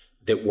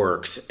that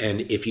works.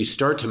 And if you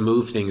start to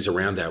move things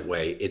around that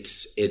way,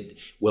 it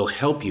will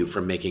help you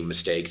from making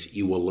mistakes.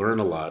 You will learn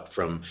a lot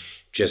from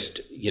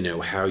just,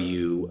 how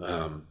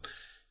you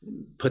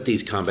put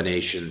these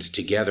combinations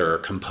together or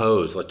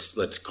compose.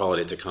 Let's call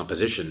it's a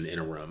composition in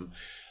a room.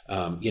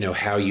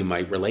 How you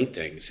might relate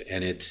things.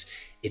 And it's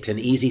an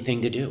easy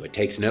thing to do. It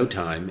takes no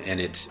time, and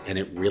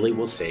it really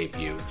will save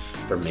you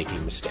from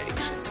making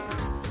mistakes.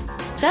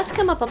 That's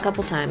come up a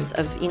couple times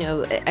of,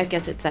 I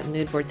guess it's that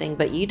mood board thing,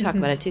 but you talk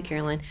about it too,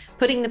 Caroline,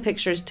 putting the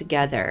pictures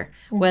together,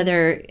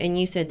 and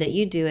you said that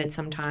you do it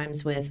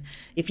sometimes with,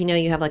 if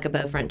you have like a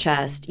bow front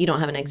chest, you don't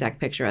have an exact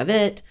picture of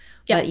it,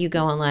 but you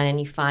go online and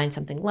you find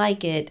something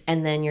like it,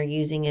 and then you're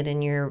using it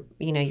in your,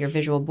 your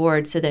visual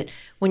board, so that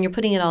when you're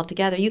putting it all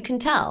together, you can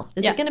tell,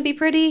 is it going to be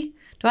pretty?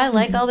 Do I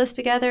like all this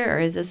together, or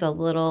is this a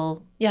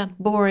little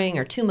boring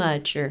or too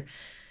much, or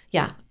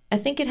I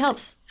think it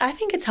helps. I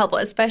think it's helpful,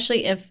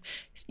 especially if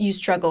you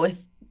struggle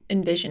with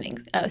envisioning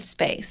a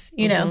space.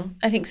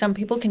 I think some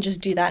people can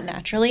just do that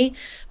naturally,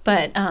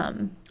 but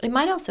it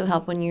might also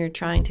help when you're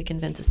trying to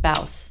convince a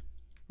spouse,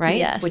 right?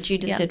 Yes. Which you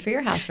just did for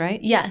your house,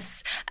 right?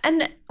 Yes.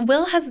 And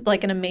Will has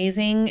like an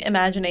amazing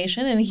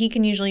imagination, and he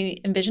can usually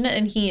envision it,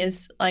 and he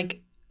is like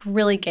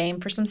really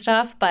game for some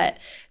stuff. But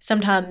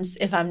sometimes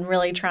if I'm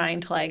really trying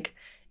to like,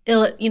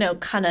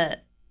 kind of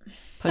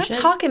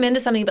talk him into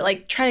something, but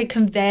like try to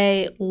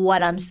convey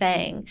what I'm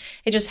saying,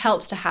 it just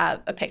helps to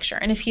have a picture.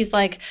 And if he's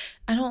like,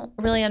 I don't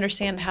really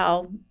understand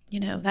how,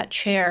 that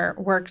chair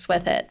works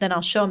with it, then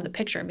I'll show him the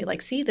picture and be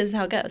like, see, this is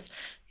how it goes.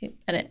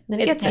 And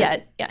he gets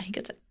it. Yeah, he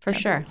gets it. For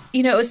sure.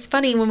 It was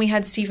funny when we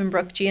had Steve and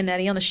Brooke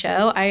Giannetti on the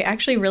show. I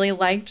actually really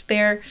liked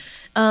their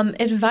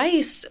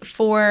advice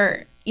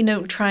for,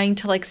 trying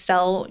to like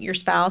sell your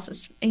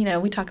spouse.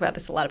 We talk about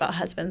this a lot about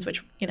husbands,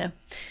 which,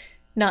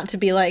 not to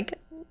be like,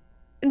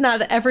 not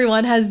that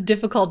everyone has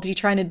difficulty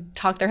trying to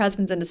talk their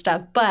husbands into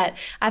stuff, but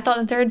I thought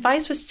that their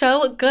advice was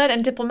so good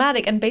and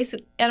diplomatic. And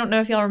basically, I don't know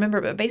if y'all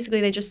remember, but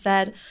basically they just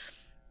said,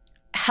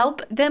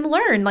 help them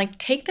learn, like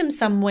take them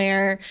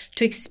somewhere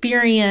to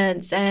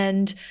experience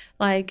and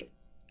like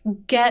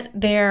get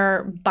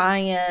their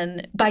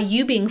buy-in by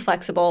you being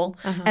flexible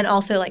and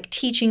also like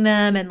teaching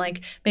them and like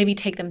maybe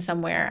take them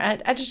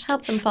somewhere. I just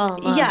help them fall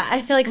in love. Yeah,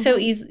 I feel like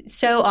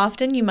so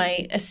often you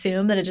might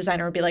assume that a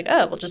designer would be like,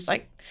 oh, we'll just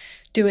like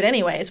do it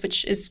anyways,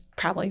 which is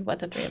probably what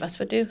the three of us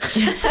would do.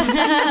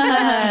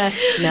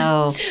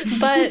 No.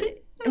 But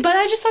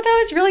I just thought that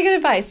was really good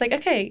advice. Like,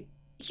 okay,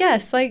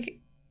 yes, like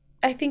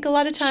I think a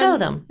lot of times show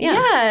them.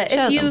 Yeah.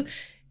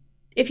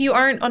 If you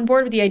aren't on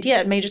board with the idea,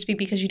 it may just be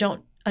because you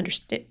don't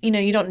understand,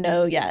 you don't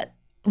know yet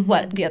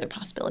what the other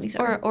possibilities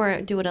are. Or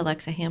do what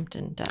Alexa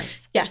Hampton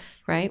does.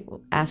 Yes. Right?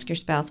 Ask your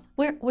spouse,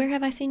 where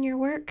have I seen your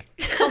work?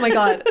 Oh my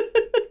God.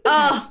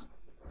 Oh,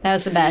 that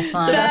was the best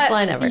line. The best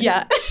line ever.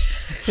 Yeah.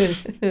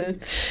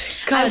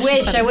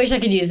 Gosh, I wish I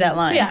could use that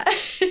line. Yeah.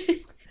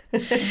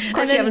 Of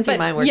course, you haven't seen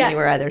mine work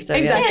anywhere either. So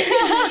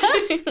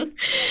exactly.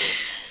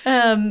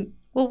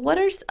 Well,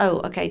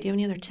 okay. Do you have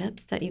any other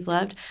tips that you've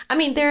loved? I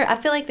mean, I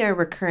feel like there are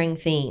recurring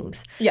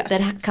themes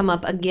that come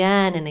up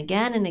again and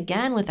again and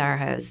again with our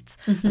hosts.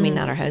 I mean,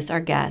 not our hosts,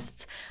 our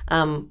guests.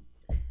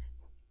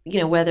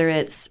 Whether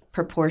it's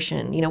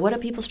proportion, what do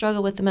people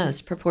struggle with the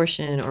most?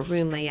 Proportion or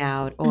room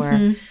layout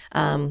or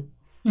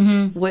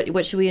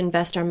what should we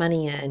invest our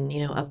money in?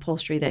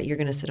 Upholstery that you're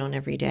going to sit on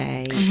every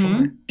day.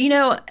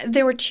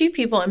 There were two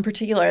people in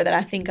particular that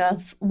I think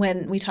of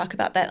when we talk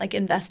about that like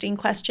investing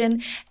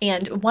question.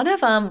 And one of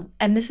them,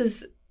 and this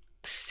is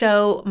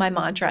so my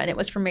mantra, and it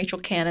was from Rachel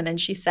Cannon, and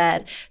she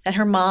said that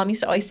her mom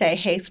used to always say,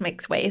 haste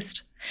makes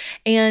waste.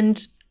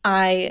 And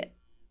I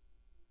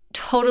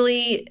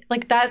totally,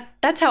 like,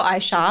 that's how I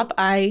shop.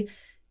 I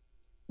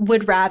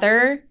would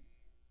rather,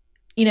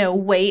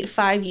 wait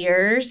 5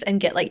 years and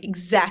get like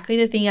exactly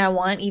the thing I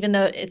want, even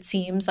though it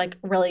seems like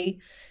really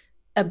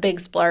a big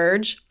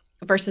splurge,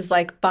 versus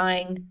like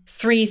buying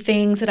 3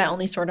 things that I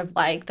only sort of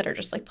like that are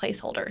just like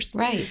placeholders.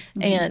 Right.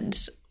 And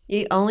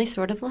you only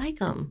sort of like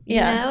them.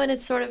 Yeah. And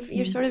it's sort of,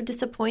 you're sort of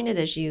disappointed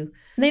as you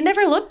they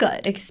never look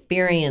good.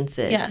 experience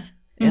it. Yeah.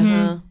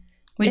 Uh-huh.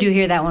 We do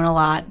hear that one a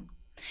lot.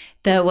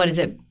 What is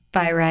it?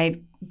 Buy right,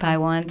 buy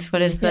once.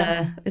 What is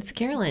the? It's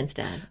Caroline's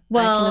dad.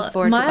 Well, I can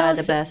afford to buy Miles-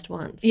 the best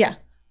ones. Yeah.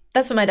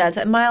 That's what my dad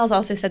said. Miles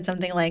also said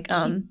something like,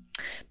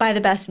 buy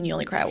the best and you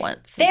only cry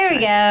once. There we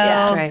go.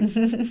 That's right.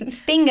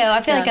 Bingo.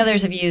 I feel like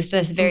others have used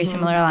a very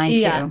similar line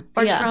Yeah. too.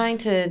 Or trying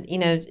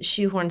to,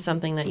 shoehorn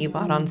something that you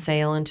bought on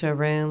sale into a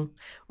room.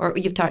 Or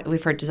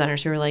we've heard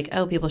designers who are like,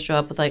 oh, people show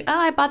up with like, oh,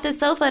 I bought this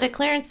sofa at a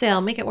clearance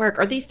sale, make it work.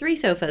 Or these 3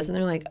 sofas. And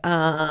they're like,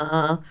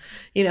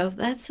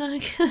 that's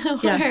not going to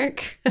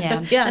work.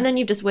 Yeah. Yeah. And then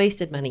you've just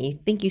wasted money. You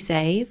think you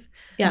save,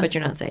 but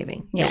you're not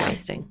saving. Yeah. You're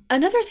wasting.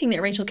 Another thing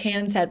that Rachel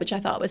Cannon said, which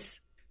I thought was,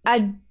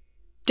 I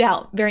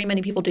doubt very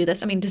many people do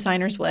this. I mean,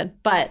 designers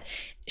would, but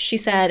she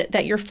said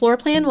that your floor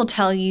plan will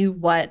tell you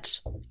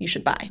what you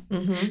should buy.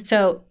 Mm-hmm.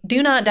 So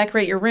do not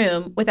decorate your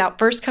room without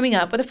first coming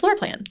up with a floor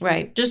plan.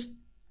 Right. Just,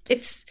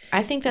 it's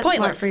I think that's smart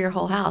pointless. for your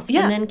whole house.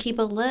 Yeah. And then keep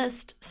a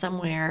list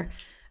somewhere,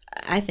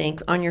 I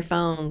think, on your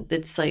phone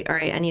that's like, all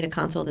right, I need a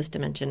console this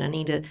dimension. I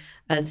need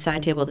a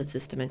side table that's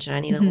this dimension. I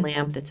need a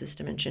lamp that's this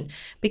dimension.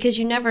 Because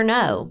you never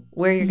know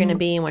where you're going to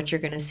be and what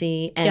you're going to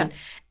see.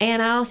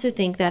 And I also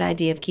think that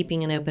idea of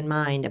keeping an open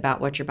mind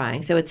about what you're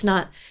buying. So it's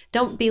not,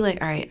 don't be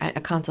like, all right,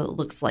 a console that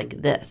looks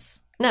like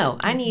this. No,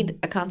 I need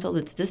a console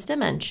that's this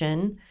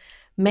dimension.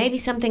 Maybe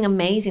something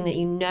amazing that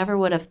you never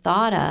would have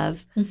thought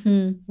of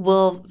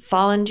will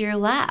fall into your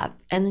lap.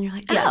 And then you're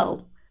like, this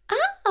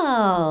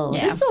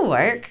will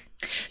work.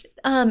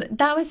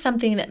 That was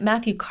something that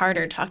Matthew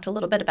Carter talked a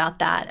little bit about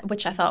that,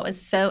 which I thought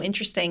was so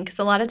interesting because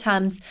a lot of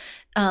times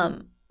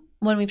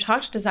when we've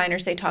talked to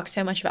designers, they talk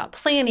so much about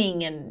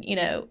planning and,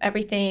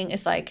 everything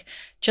is like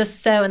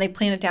just so, and they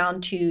plan it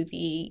down to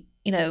the,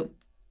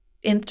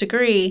 nth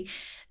degree.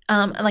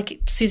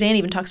 Like Suzanne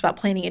even talks about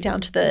planning it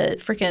down to the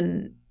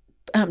freaking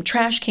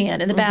trash can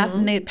in the bath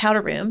in the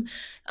powder room.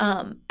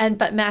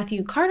 But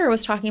Matthew Carter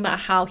was talking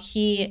about how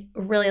he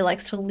really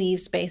likes to leave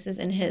spaces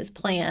in his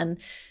plan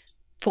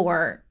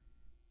for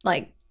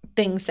like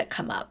things that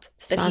come up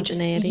that he just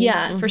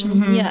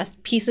Spontaneity.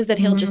 pieces that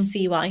he'll just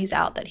see while he's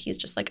out that he's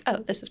just like, oh,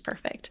 this is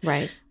perfect.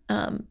 Right.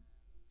 And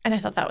I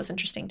thought that was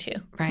interesting too.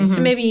 Right.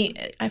 So maybe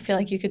I feel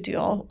like you could do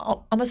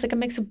almost like a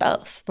mix of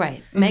both.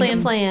 Right. Make a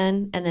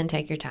plan and then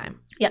take your time.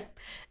 Yep.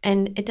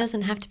 And it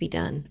doesn't have to be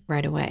done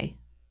right away.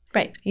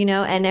 Right.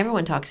 And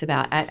everyone talks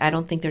about, I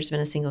don't think there's been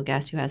a single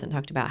guest who hasn't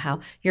talked about how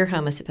your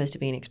home is supposed to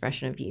be an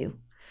expression of you.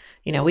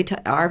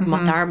 Our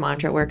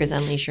mantra at work is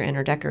unleash your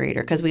inner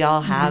decorator because we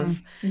all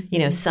have,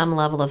 some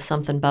level of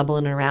something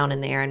bubbling around in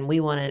there and we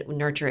want to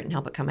nurture it and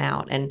help it come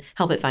out and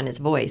help it find its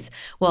voice.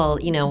 Well,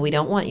 we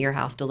don't want your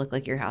house to look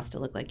like your house to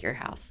look like your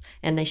house.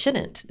 And they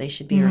shouldn't. They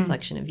should be a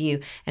reflection of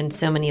you. And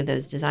so many of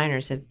those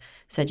designers have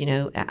said,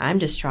 I'm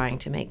just trying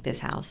to make this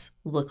house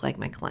look like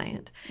my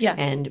client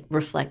and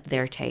reflect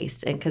their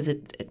taste. And because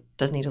it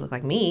doesn't need to look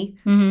like me,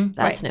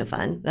 that's no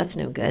fun. That's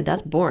no good.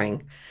 That's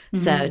boring.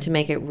 So to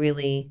make it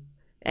really...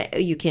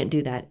 you can't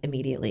do that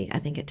immediately. I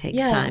think it takes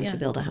time to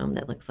build a home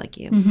that looks like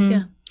you.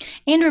 Yeah.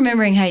 And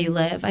remembering how you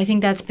live. I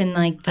think that's been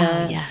like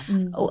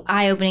the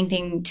eye-opening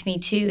thing to me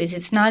too, is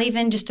it's not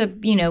even just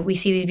we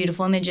see these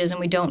beautiful images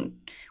and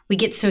we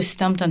get so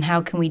stumped on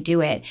how can we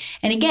do it.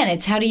 And again,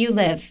 it's how do you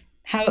live?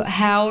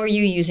 How are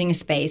you using a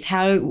space?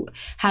 How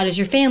does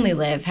your family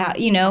live?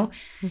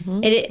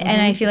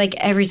 And I feel like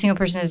every single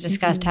person has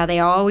discussed how they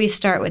always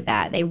start with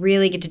that. They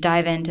really get to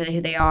dive into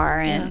who they are,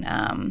 and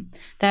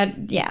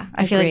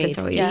I feel like that's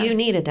always. Do you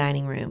need a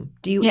dining room?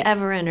 Do you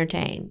ever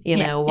entertain?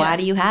 Why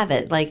do you have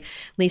it? Like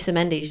Lisa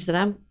Mendy, she said,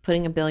 I'm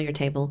putting a billiard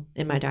table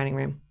in my dining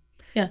room.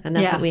 Yeah, and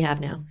that's what we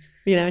have now.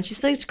 And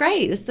she's like, it's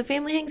great. The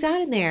family hangs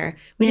out in there.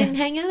 We didn't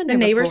hang out in there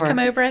The neighbors before. come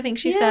over, I think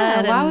she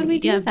said. Why would we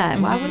do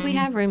that? Why would we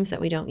have rooms that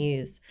we don't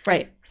use?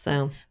 Right.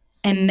 So.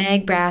 And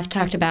Meg Braff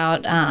talked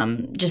about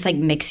just like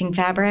mixing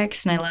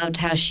fabrics. And I loved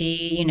how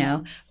she,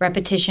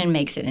 repetition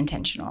makes it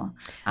intentional.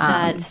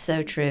 That's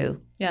so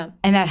true. Yeah.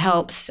 And that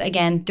helps,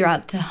 again,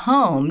 throughout the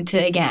home to,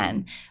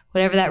 again,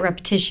 whatever that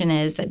repetition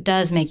is that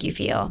does make you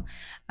feel.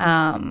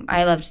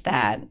 I loved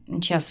that.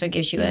 And she also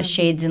gives you a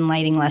shades and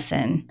lighting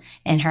lesson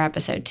in her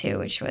episode too,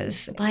 which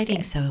was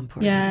lighting's so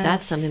important. Yes.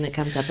 That's something that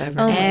comes up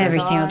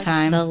every single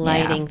time. The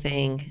lighting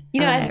thing.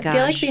 I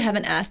feel like we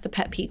haven't asked the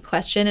pet peeve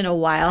question in a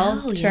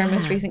while to our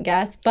most recent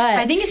guests, but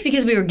I think it's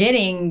because we were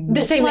getting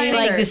the same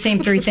like the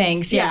same 3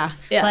 things. Yeah.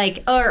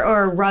 Like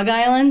or rug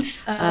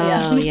islands.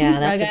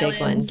 That's Rug a big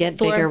one. islands, Get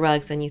bigger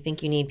rugs than you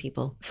think you need,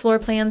 people. Floor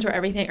plans or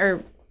everything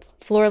or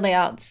floor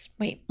layouts.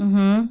 Wait,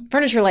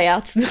 furniture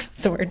layouts.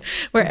 That's the word.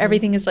 Where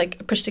everything is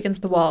like pushed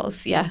against the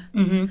walls. Yeah.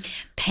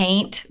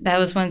 Paint. That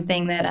was one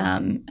thing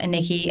that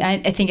Nikki.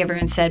 I think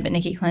everyone said, but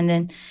Nikki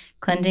Clendening.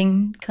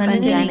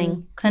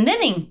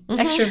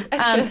 Extra.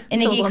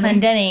 And Nikki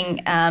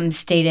Clendening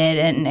stated,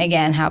 and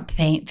again, how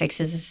paint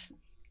fixes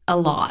a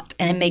lot,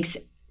 and it makes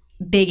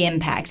big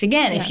impacts.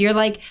 Again, if you're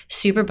like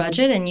super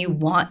budget and you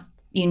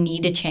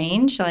need to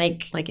change,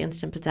 like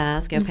instant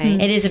pizzazz, go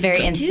paint. It is a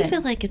very instant. I do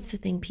feel like it's the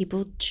thing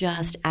people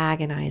just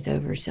agonize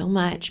over so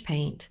much,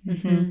 paint.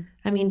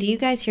 I mean, do you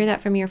guys hear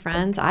that from your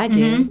friends? I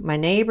do. My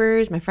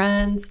neighbors, my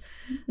friends.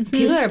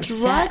 People are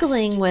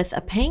struggling with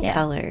a paint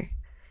color.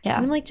 Yeah.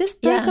 And I'm like,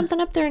 just throw something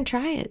up there and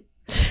try it.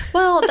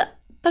 Well,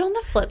 but on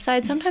the flip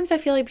side, sometimes I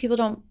feel like people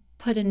don't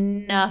put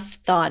enough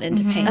thought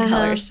into paint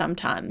colors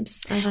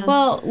sometimes.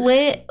 Well,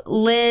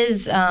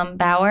 Liz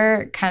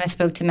Bauer kind of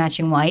spoke to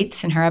matching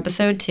whites in her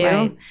episode too.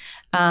 Right.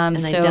 And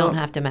they don't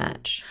have to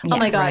match. Oh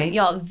my God,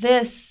 y'all,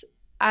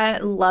 I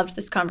loved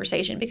this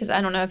conversation because I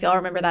don't know if y'all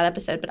remember that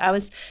episode, but I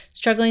was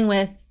struggling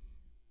with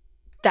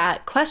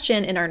that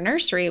question in our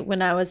nursery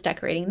when I was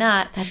decorating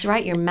that. That's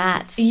right. Your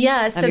mats of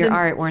your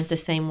art weren't the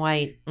same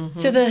white.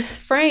 So the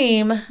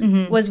frame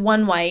was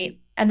one white,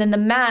 and then the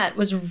mat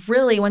was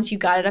really, once you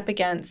got it up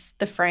against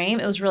the frame,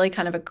 it was really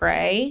kind of a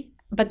gray.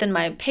 But then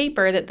my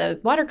paper that the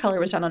watercolor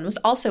was done on was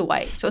also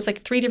white. So it was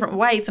like 3 different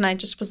whites, and I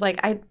just was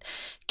like, I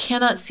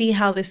cannot see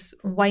how this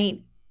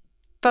white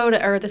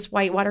photo or this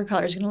white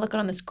watercolor is going to look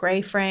on this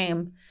gray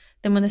frame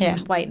than when this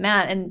is white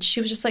mat. And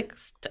she was just like,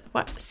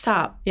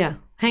 stop. Yeah.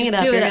 Hang it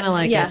up. You're going to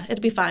like it. Yeah,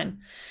 it'll be fine.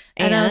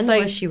 And I was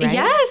like, was she right?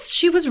 Yes,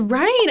 she was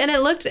right. And it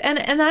looked, and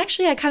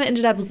actually I kind of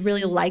ended up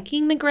really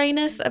liking the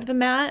grayness of the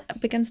mat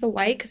up against the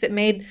white because it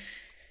made,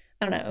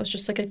 I don't know, it was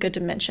just like a good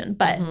dimension.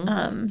 But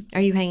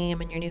are you hanging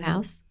them in your new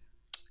house?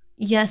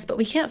 Yes, but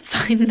we can't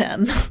find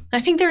them.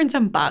 I think they're in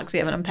some box we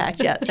haven't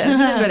unpacked yet, so who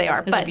knows where they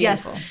are. But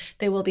yes,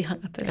 they will be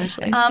hung up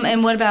eventually.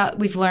 And what about,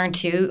 we've learned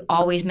to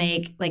always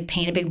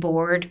paint a big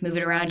board, move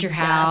it around your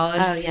house.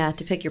 Yes. Oh yeah,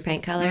 to pick your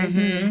paint color.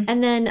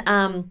 And then,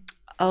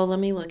 let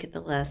me look at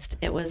the list.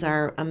 It was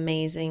our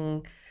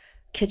amazing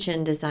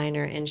kitchen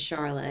designer in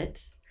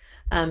Charlotte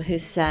who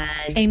said...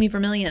 Amy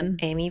Vermillion,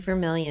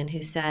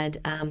 who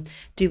said,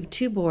 do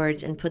 2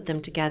 boards and put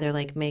them together,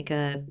 like make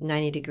a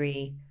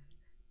 90-degree...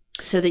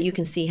 so that you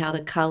can see how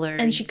the colors...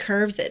 And she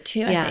curves it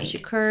too, I think. She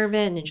curve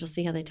it, and then you'll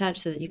see how they touch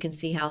so that you can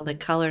see how the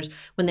colors,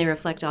 when they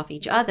reflect off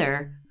each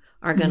other,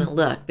 are going to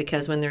look.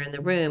 Because when they're in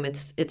the room,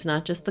 it's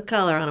not just the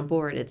color on a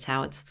board, it's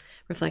how it's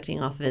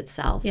reflecting off of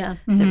itself that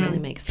really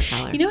makes the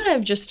color. You know what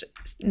I've just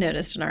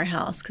noticed in our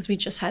house, because we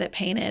just had it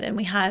painted, and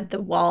we had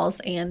the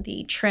walls and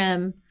the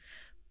trim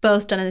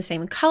both done in the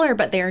same color,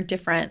 but they are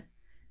different...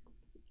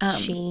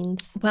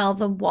 sheens. Well,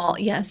 the wall,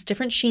 yes,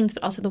 different sheens,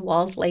 but also the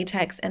wall's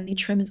latex and the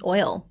trim is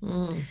oil.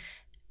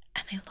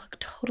 And they look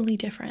totally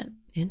different.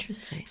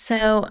 Interesting.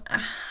 So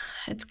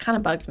it kind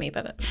of bugs me,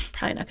 but I'm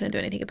probably not going to do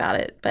anything about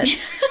it. But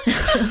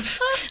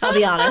I'll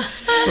be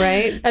honest.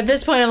 Right? At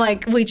this point, I'm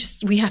like,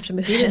 we have to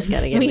move in. You just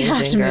got to get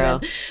moving, girl.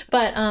 Move in.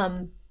 But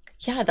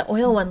yeah, the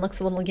oil one looks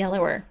a little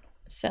yellower.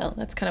 So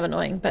that's kind of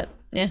annoying, but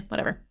yeah,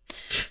 whatever.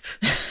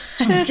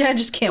 I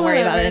just can't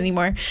worry about it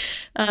anymore.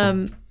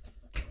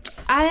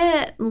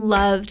 I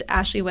loved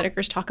Ashley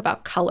Whitaker's talk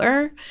about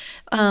color.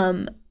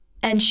 And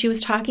she was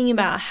talking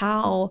about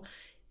how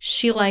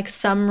she likes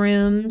some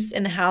rooms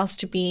in the house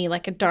to be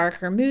like a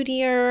darker,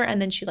 moodier, and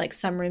then she likes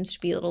some rooms to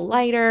be a little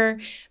lighter.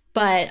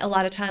 But a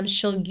lot of times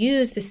she'll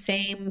use the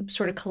same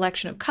sort of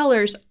collection of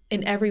colors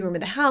in every room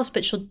of the house,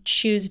 but she'll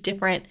choose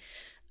different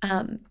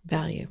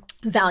values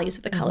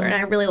of the color. And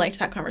I really liked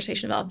that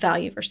conversation about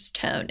value versus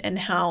tone and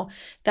how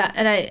that,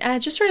 and I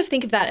just sort of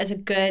think of that as a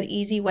good,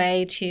 easy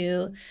way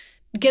to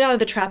get out of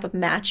the trap of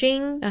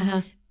matching,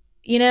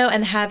 you know,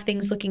 and have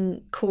things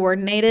looking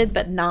coordinated,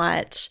 but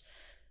not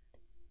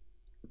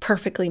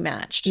perfectly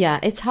matched. Yeah,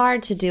 it's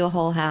hard to do a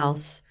whole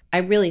house. I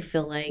really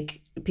feel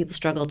like people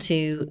struggle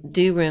to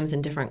do rooms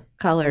in different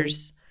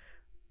colors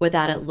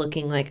without it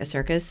looking like a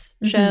circus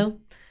show.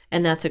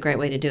 And that's a great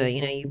way to do it.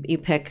 You know, you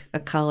pick a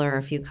color or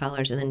a few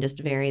colors and then just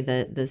vary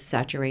the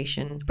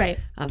saturation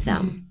of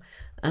them.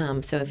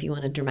 So if you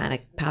want a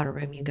dramatic powder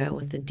room, you go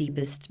with the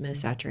deepest,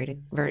 most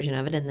saturated version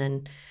of it. And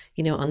then,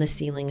 you know, on the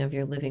ceiling of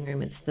your living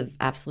room, it's the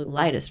absolute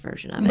lightest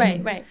version of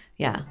it. Right.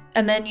 Yeah.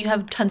 And then you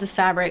have tons of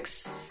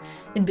fabrics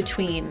in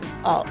between,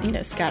 all, you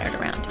know, scattered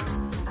around.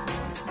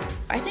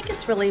 I think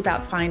it's really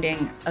about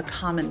finding a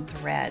common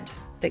thread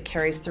that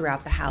carries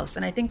throughout the house.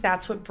 And I think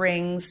that's what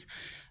brings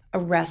a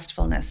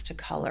restfulness to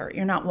color.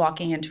 You're not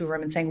walking into a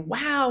room and saying,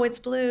 wow, it's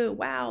blue.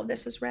 Wow,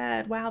 this is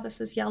red. Wow,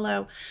 this is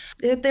yellow.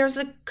 There's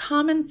a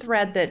common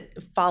thread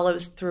that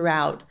follows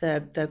throughout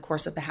the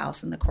course of the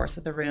house and the course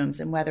of the rooms.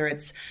 And whether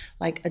it's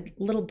like a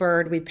little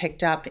bird we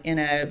picked up in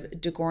a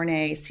de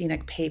Gournay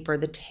scenic paper,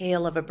 the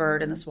tail of a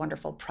bird in this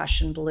wonderful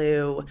Prussian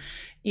blue,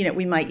 you know,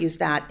 we might use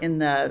that in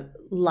the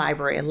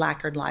library, a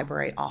lacquered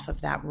library off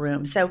of that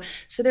room. So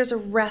there's a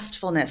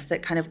restfulness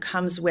that kind of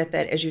comes with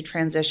it as you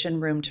transition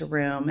room to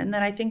room. And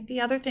then I think the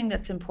other thing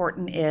that's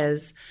important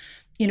is,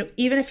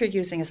 even if you're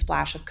using a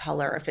splash of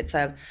color, if it's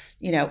a,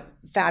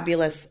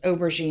 fabulous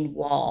aubergine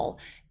wall,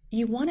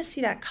 you want to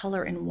see that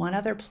color in one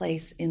other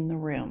place in the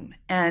room.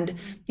 And,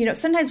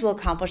 sometimes we'll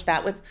accomplish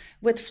that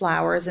with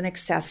flowers and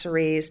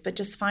accessories, but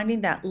just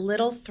finding that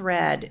little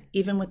thread,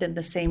 even within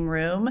the same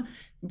room,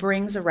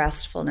 brings a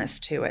restfulness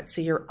to it.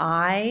 So your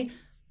eye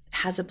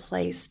has a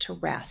place to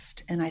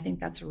rest. And I think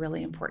that's a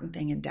really important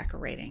thing in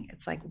decorating.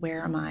 It's like,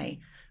 where am I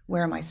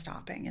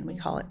stopping? And we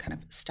call it kind of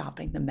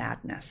stopping the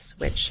madness,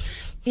 which,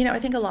 I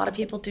think a lot of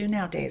people do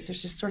nowadays.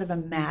 There's just sort of a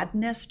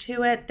madness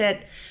to it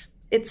that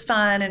it's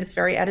fun and it's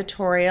very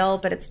editorial,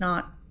 but it's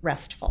not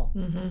restful.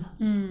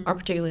 Or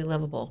particularly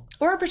livable.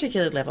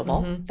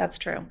 That's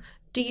true.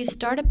 Do you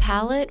start a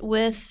palette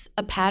with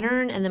a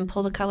pattern and then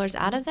pull the colors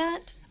out of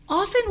that?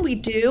 Often we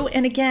do.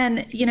 And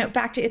again,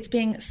 back to it's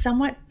being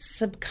somewhat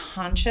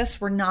subconscious.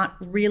 We're not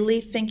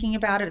really thinking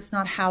about it. It's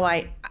not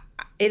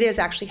it is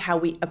actually how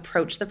we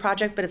approach the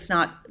project, but it's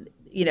not,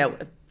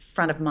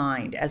 front of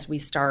mind as we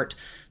start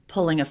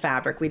pulling a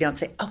fabric. We don't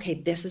say, okay,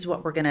 this is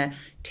what we're going to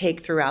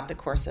take throughout the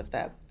course of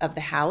the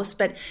house,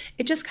 but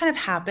it just kind of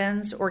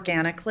happens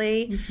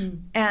organically.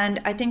 And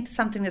I think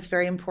something that's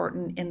very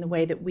important in the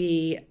way that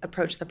we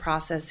approach the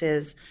process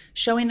is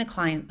showing the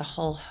client the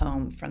whole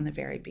home from the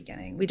very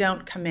beginning. We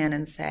don't come in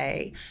and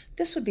say,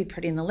 this would be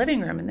pretty in the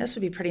living room and this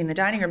would be pretty in the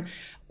dining room,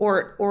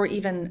 or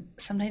even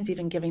sometimes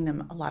even giving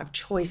them a lot of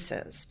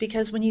choices.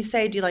 Because when you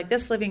say, do you like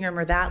this living room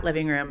or that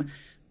living room,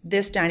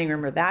 this dining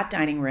room or that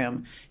dining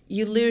room,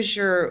 you lose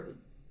your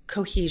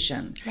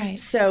cohesion. Right.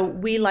 So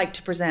we like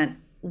to present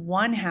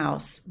one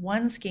house,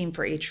 one scheme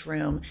for each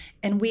room,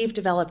 and we've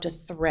developed a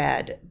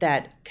thread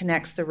that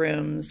connects the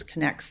rooms,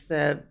 connects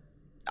the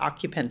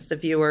occupants, the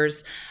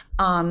viewers.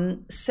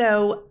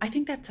 So I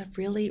think that's a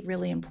really,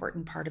 really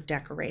important part of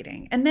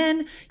decorating. And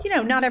then,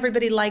 not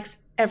everybody likes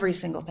every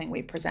single thing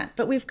we present,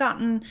 but we've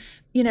gotten,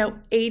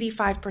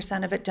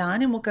 85% of it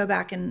done, and we'll go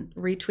back and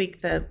retweak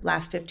the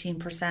last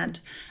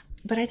 15%.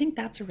 But I think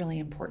that's a really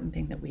important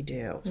thing that we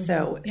do.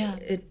 So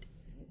it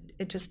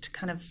just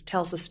kind of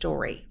tells a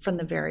story from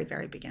the very,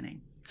 very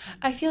beginning.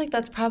 I feel like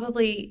that's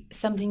probably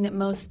something that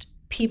most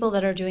people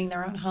that are doing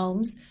their own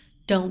homes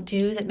don't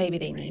do that maybe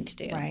they need to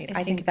do. Right.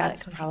 I think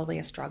that's probably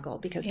a struggle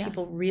because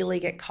people really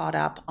get caught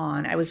up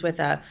on, I was with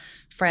a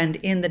friend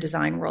in the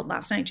design world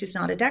last night. She's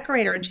not a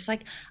decorator. And she's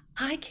like,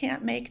 I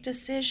can't make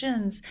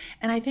decisions.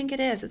 And I think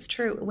it's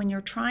true. When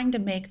you're trying to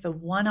make the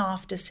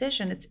one-off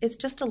decision, it's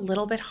just a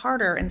little bit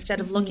harder instead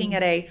of looking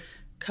at a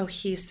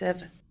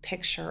cohesive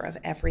picture of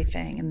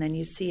everything. And then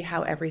you see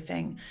how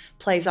everything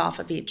plays off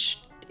of each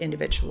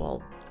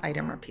individual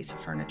item or piece of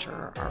furniture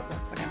or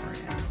artwork, whatever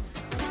it is.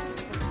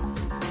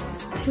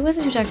 Who was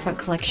it who talked about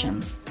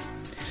collections?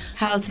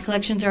 How the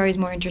collections are always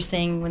more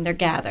interesting when they're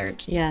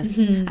gathered. Yes.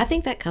 I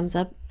think that comes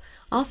up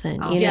often.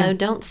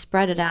 Don't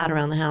spread it out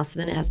around the house so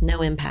then it has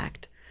no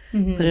impact.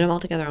 Put them all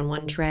together on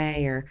one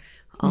tray or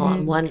all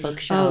on one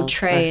bookshelf. Oh,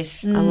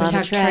 trays. I love we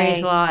talk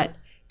trays a lot.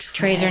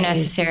 Trays are Trays.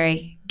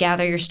 necessary.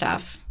 Gather your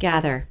stuff.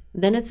 Gather.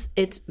 Then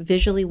it's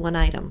visually one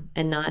item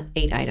and not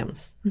 8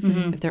 items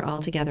if they're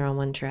all together on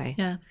one tray.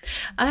 Yeah.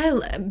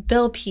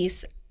 Bill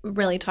Peace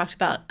really talked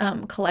about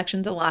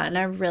collections a lot, and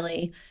I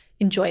really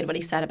enjoyed what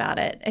he said about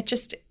it.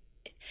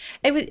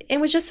 It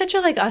was just such a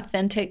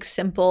authentic,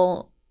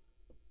 simple,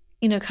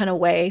 kind of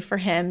way for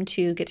him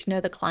to get to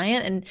know the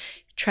client and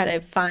try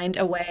to find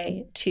a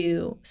way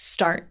to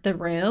start the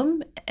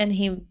room. And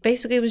he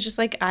basically was just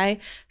like, I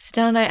sit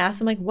down and I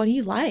ask him, what do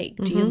you like?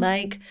 Do you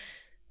like,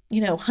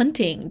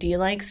 hunting? Do you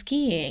like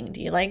skiing?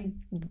 Do you like,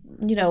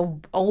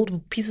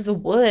 old pieces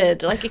of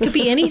wood? It could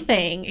be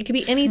anything. It could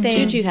be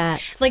anything. Juju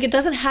hats. It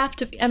doesn't have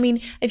to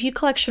be, if you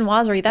collect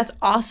chinoiserie, that's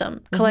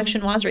awesome. Collect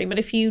chinoiserie. But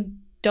if you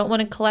don't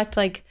want to collect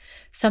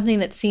something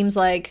that seems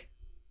like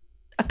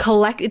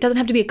it doesn't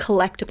have to be a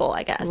collectible,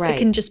 I guess. Right. It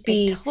can just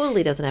be It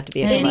totally doesn't have to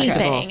be a anything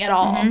collectible. at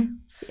all.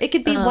 It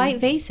could be white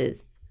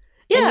vases.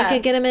 Yeah. And you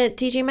could get them at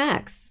TJ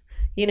Maxx,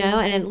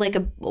 and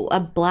a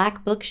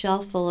black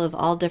bookshelf full of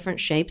all different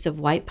shapes of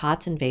white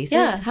pots and vases.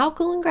 Yeah. How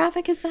cool and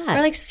graphic is that?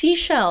 Or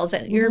seashells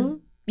at your,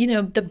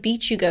 the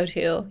beach you go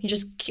to. You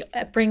just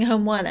bring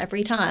home one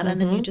every time and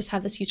then you just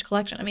have this huge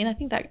collection. I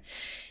think that,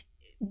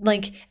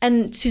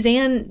 and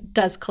Suzanne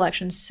does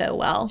collections so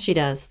well. She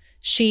does.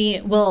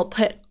 She will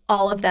put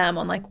all of them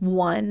on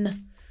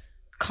one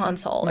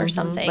console or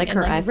something. Like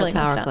her and, Eiffel really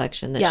Tower messed up.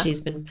 collection that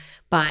she's been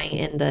buying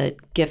in the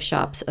gift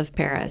shops of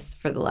Paris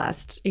for the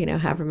last,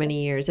 however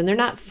many years. And they're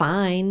not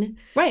fine.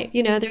 Right.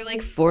 They're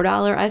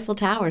 $4 Eiffel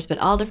Towers, but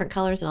all different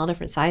colors and all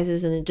different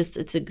sizes. And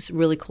it's a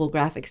really cool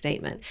graphic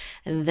statement.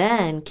 And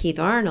then Keith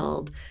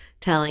Arnold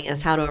telling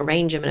us how to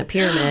arrange them in a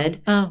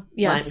pyramid. Oh,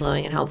 yes.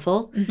 Mind-blowing and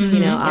helpful.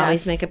 Mm-hmm.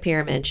 Always make a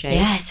pyramid shape.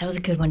 Yes, that was a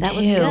good one, That too.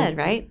 was good,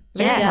 right?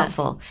 Very Yes.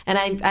 helpful. And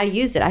I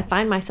used it. I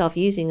find myself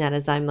using that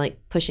as I'm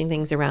pushing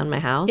things around my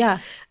house. Yeah.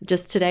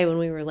 Just today when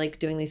we were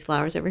doing these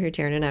flowers over here,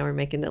 Taryn and I were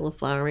making a little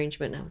flower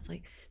arrangement, and I was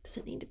like, Does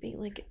it need to be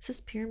like, it's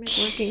this pyramid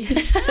working?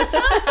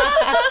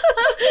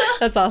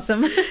 That's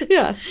awesome.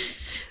 Yeah.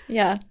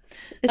 Yeah.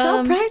 It's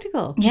all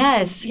practical.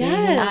 Yes.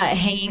 Yes.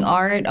 Hanging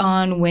art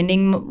on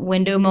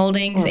window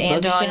moldings Or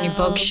and on your bookshelves.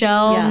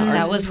 bookshelves. Yeah, or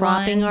That was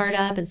propping one. art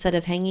up instead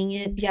of hanging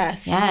it.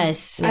 Yes.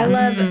 Yes. I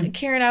love,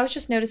 Karen, I was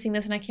just noticing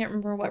this and I can't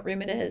remember what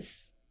room it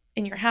is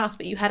in your house,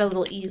 but you had a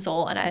little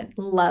easel and I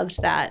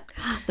loved that.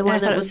 The And I one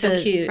thought that it was was so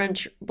the cute.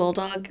 French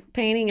bulldog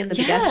painting in the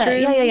Yeah, guest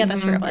room. yeah,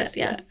 that's where it was.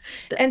 Yeah.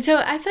 And so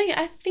I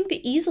think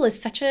the easel is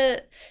such a, I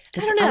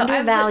It's don't know.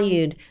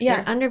 undervalued. Yeah.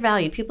 They're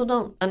undervalued. People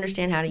don't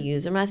understand how to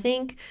use them, I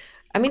think.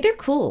 I mean, they're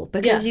cool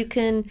because you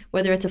can,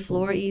 whether it's a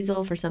floor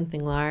easel for something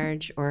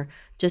large or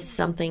just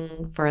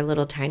something for a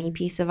little tiny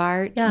piece of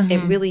art,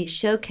 it really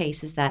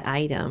showcases that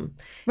item.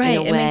 Right.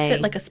 In a It makes way.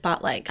 it like a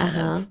spotlight kind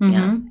of. Mm-hmm.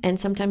 Yeah. And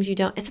sometimes you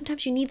don't, and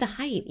sometimes you need the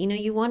height. You know,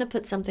 you want to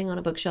put something on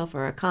a bookshelf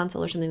or a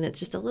console or something that's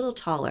just a little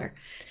taller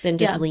than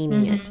just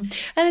leaning it.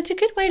 And it's a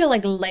good way to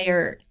like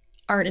layer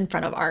art in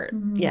front of art.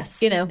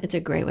 Yes. You know? it's a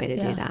great way to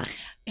do that.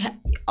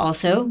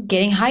 Also,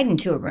 getting height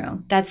into a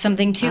room. That's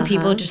something too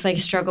people just like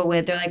struggle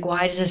with. They're like,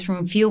 why does this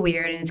room feel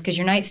weird? And it's because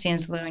your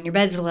nightstand's low and your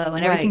bed's low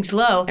and everything's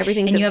low.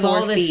 Everything's and at you have 4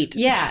 all this, feet.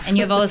 Yeah. And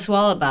you have all this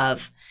wall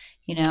above,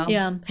 you know?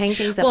 Yeah. Hang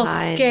things up Well,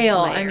 high. and scale,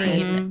 I layer it.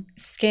 mean,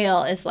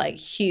 scale is like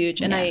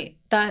huge. And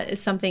that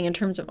is something in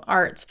terms of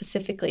art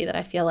specifically that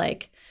I feel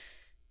like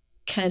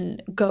can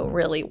go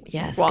really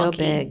Yes, wonky. go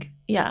big.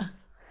 Yeah.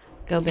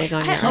 Go big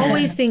on your I art.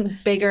 always think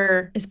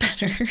bigger is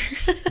better.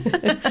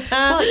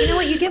 Well, you know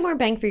what? You get more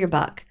bang for your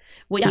buck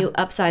when you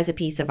upsize a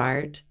piece of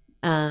art.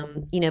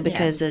 You know,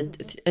 because a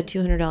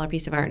 $200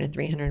 piece of art and a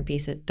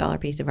 $300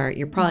 piece of art,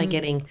 you're probably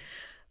getting,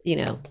 you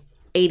know,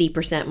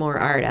 80% more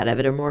art out of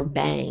it or more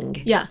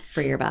bang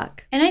for your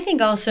buck. And I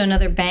think also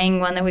another bang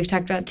one that we've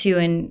talked about too,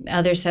 and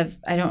others have,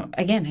 I don't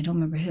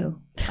remember who.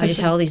 I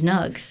just have all these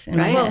nugs in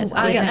my head.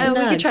 Well, we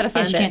could try to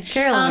find Yes, you it. can.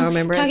 Carolyn will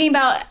remember it. Talking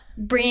about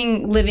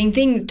bringing living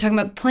things, talking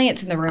about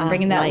plants in the room,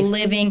 bringing that life.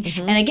 living.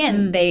 And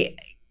again, they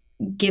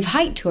give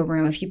height to a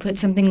room. If you put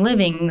something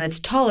living that's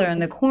taller in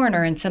the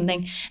corner and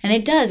something, and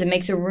it does, it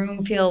makes a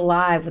room feel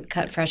alive with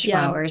cut fresh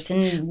flowers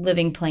and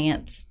living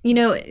plants. You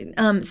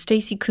know,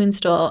 Stacey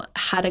Kunstel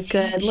had a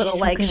good little,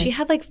 so good. she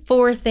had like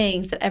 4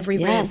 things that every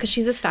room, Yes. because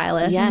she's a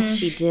stylist. Yes,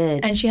 she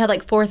did. And she had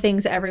like 4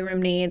 things that every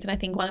room needs. And I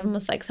think one of them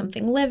was like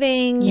something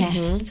living.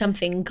 Yes.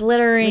 Something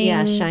glittering.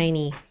 yeah,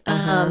 shiny.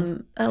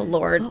 Oh,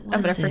 Lord. What I'm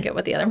going was to it? forget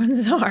what the other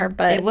ones are.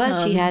 But It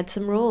was. She had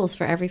some rules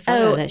for every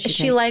photo that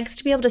she takes. likes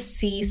to be able to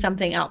see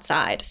something outside.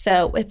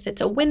 So if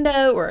it's a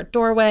window or a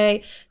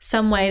doorway,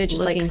 some way to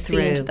just Looking like see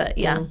into through.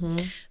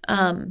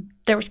 the,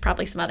 there was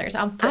probably some others.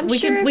 I'm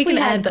sure if we can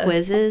had add the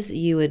quizzes,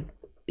 you'd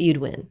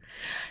win.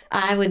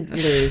 I would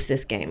lose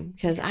this game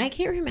because I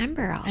can't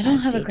remember all I don't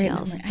those have a great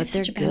details, memory. I but have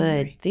they're such a bad good.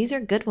 memory. These are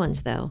good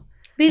ones, though.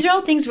 These are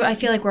all things I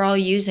feel like we're all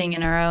using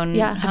in our own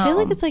Yeah, I feel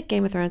like home. it's like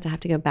Game of Thrones. I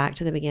have to go back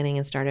to the beginning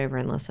and start over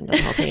and listen to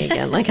the whole thing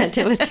again, like I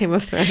did with Game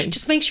of Thrones.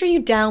 Just make sure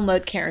you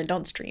download Karen.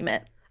 Don't stream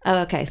it.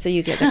 Oh, okay. So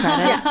you get the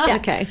credit.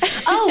 Okay.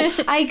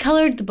 Oh, I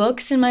colored the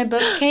books in my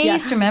bookcase.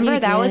 Yes. Remember You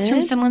that was from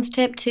did? someone's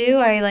tip too.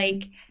 I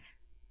like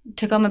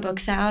took all my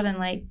books out and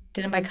like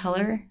did them by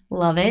color.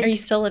 Love it. Are you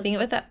still living it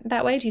with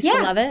that way? Do you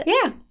still love it?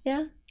 Yeah.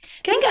 Yeah.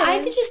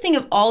 I just think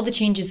of all the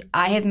changes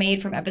I have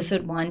made from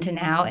episode 1 to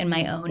now in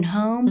my own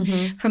home,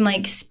 from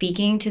like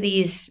speaking to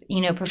these,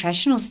 you know,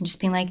 professionals and just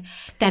being like,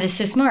 that is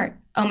so smart.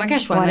 Oh my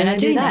gosh, why am I did not I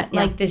do doing that? that?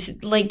 Like this,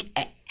 like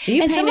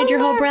You and some painted of your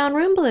them whole are- brown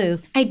room blue.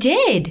 I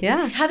did.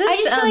 Yeah. How does I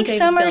just feel like David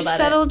some feel are about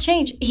subtle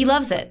change. He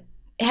loves it.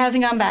 It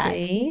hasn't gone back.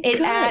 See?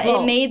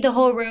 It made the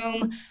whole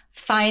room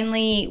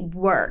finally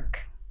work.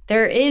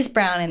 There is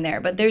brown in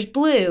there, but there's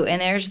blue and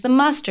there's the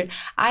mustard.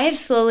 I have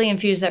slowly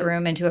infused that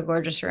room into a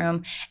gorgeous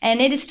room, and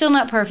it is still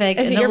not perfect.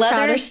 Is and it the your leather,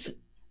 proudest?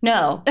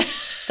 No,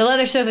 the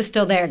leather sofa's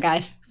still there,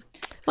 guys.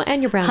 Well,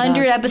 and your brown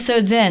 100 dog.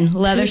 episodes in,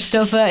 leather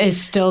sofa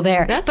is still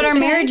there. That's but our okay.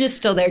 marriage is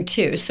still there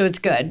too, so it's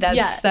good.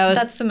 That's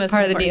the most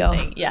part of the deal.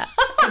 important thing. Yeah.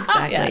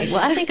 Exactly.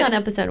 Well, I think on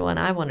episode 1,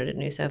 I wanted a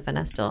new sofa, and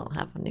I still don't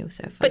have a new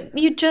sofa. But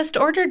you just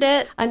ordered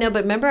it. I know,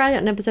 but remember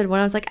on episode 1,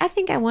 I was like, I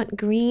think I want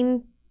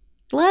green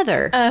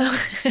leather.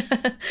 Oh,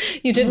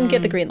 you didn't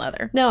get the green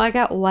leather. No, I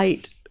got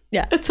white.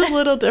 Yeah. It's a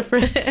little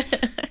different.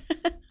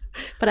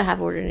 But I have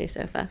ordered a new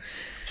sofa.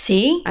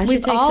 See, I should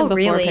we've take all some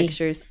before really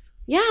pictures.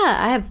 Yeah,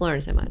 I have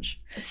learned so much.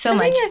 so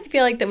much. Something I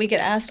feel like that we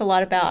get asked a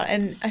lot about,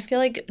 and I feel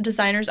like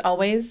designers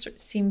always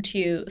seem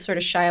to sort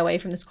of shy away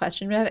from this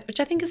question, which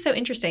I think is so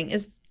interesting,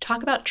 is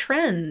talk about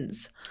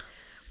trends.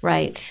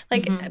 Right.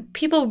 Like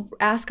people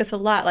ask us a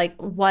lot, like,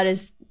 what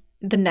is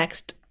the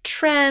next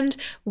trend?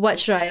 What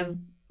should I have?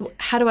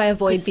 How do I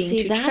avoid But being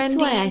see, too that's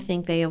trendy? why I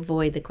think they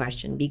avoid the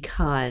question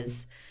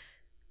because,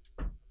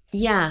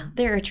 yeah,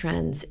 there are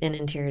trends in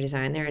interior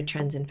design. There are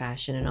trends in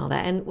fashion and all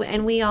that.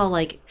 And we all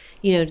like,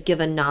 you know, give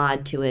a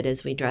nod to it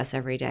as we dress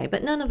every day.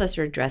 But none of us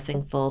are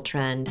dressing full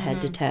trend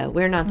head to toe.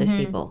 We're not those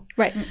people.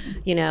 Right.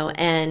 You know,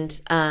 and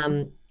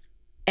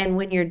And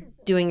when you're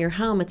doing your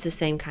home, it's the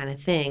same kind of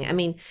thing. I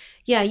mean,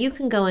 yeah, you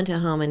can go into a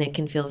home and it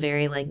can feel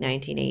very like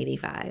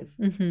 1985.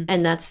 Mm-hmm.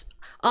 And that's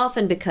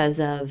often because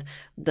of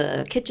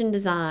the kitchen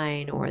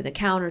design or the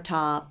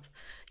countertop,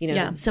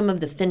 some of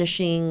the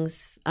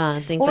finishings, things or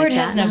like that. Or it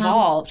hasn't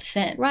evolved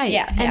since. Right.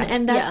 Yeah.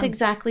 And that's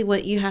exactly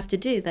what you have to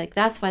do. Like,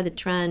 that's why the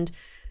trend,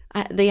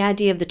 the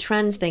idea of the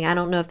trends thing, I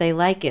don't know if they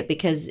like it,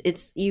 because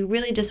you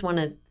really just want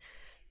to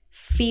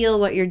feel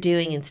what you're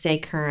doing and stay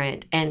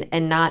current and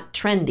not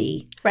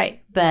trendy.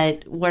 Right.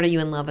 But what are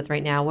you in love with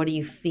right now? What do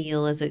you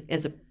feel as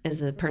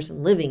a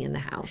person living in the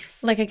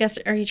house? Like, I guess,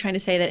 are you trying to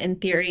say that in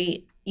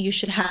theory you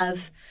should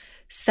have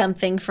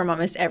something from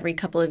almost every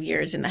couple of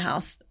years in the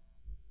house?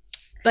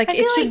 Like,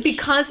 it should be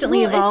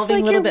constantly evolving,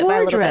 it's like little bit by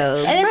little bit.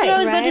 And that's what I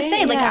was about to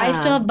say. Like, I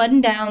still have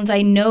button downs.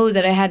 I know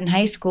that I had in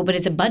high school, but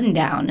it's a button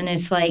down, and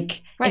it's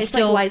like it's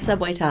still like white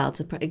subway tile. It's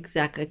the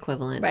exact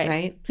equivalent,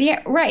 right?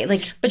 Yeah, right.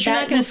 Like, but you're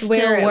not going to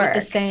wear it work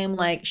with the same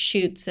like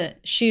shoes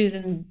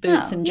and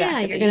boots and jacket. Yeah,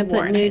 you're going to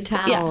put new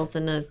towels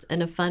and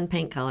a fun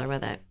paint color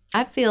with it.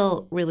 I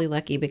feel really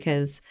lucky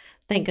because.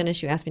 Thank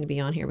goodness you asked me to be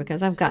on here,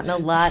 because I've gotten a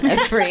lot of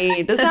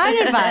free design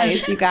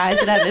advice, you guys,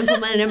 that I've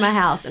implemented in my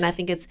house. And I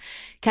think it's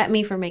kept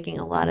me from making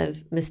a lot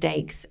of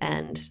mistakes.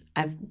 And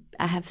I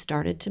have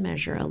started to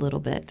measure a little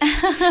bit.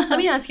 Let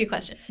me ask you a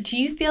question. Do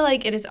you feel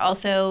like it has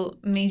also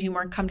made you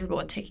more comfortable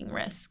with taking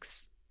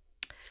risks?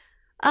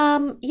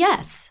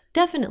 Yes,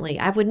 definitely.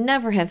 I would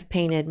never have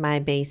painted my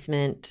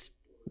basement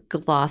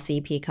glossy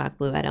peacock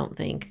blue, I don't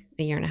think,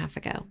 a year and a half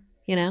ago.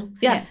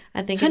 Yeah.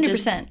 I think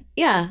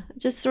 100%.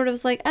 Just sort of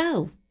was like,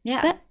 oh.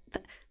 Yeah,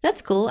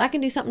 that's cool. I can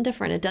do something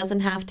different. It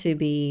doesn't have to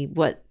be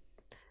what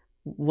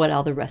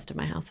all the rest of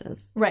my house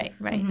is. Right.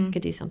 Mm-hmm. I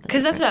could do something.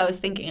 Because that's what I was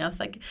thinking. I was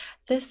like,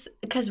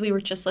 because we were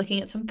just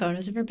looking at some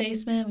photos of your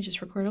basement. We just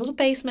recorded a little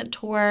basement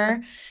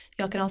tour.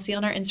 Y'all can all see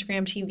on our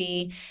Instagram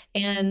TV.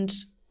 And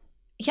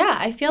yeah,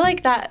 I feel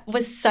like that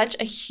was such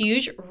a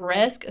huge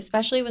risk,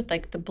 especially with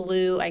like the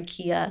blue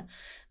IKEA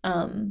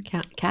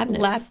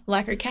cabinets,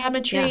 lacquered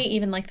cabinetry,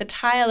 even like the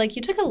tile. Like,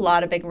 you took a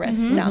lot of big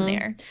risks down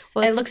there.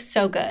 Well, it looks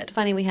so good.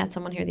 Funny, we had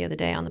someone here the other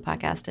day on the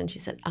podcast, and she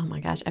said, "Oh my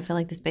gosh, I feel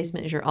like this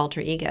basement is your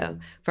alter ego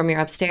from your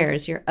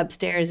upstairs. Your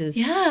upstairs is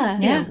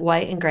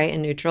white and gray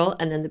and neutral,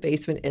 and then the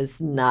basement is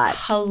not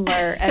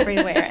color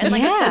everywhere, and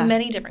like so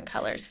many different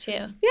colors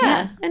too.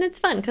 Yeah, and it's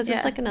fun because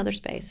it's like another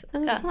space,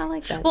 and I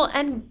like that. Well,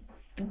 and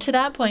to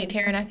that point,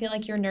 Taryn, I feel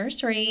like your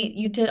nursery,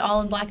 you did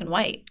all in black and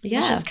white.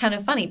 Yeah. Which is kind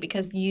of funny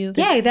because you...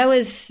 Yeah, that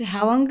was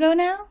how long ago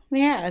now?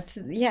 Yeah,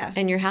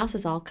 And your house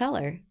is all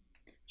color.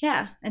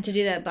 Yeah, and to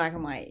do that black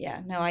and white,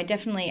 no, I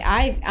definitely...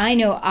 I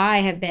know I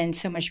have been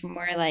so much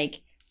more,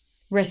 like,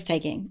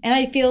 risk-taking. And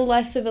I feel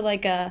less of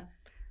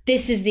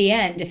this is the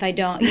end if I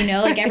don't,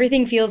 like,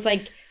 everything feels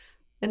like,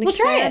 we'll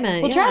try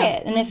it. We'll try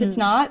it. And if it's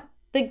not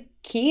the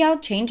key, I'll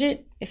change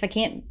it. If I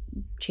can't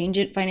change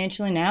it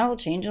financially now, I'll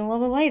change it a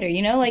little bit later,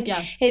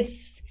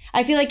 it's,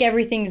 I feel like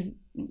everything's,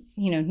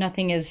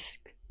 nothing is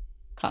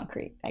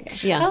concrete, I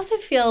guess. I also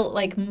feel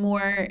like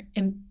more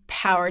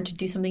empowered to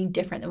do something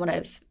different than what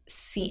I've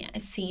seen,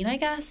 I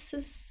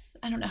guess,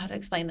 I don't know how to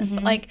explain this,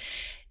 but like,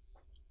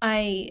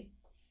 I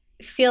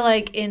feel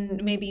like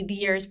in maybe the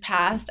years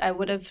past, I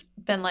would have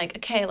been like,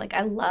 okay, like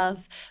I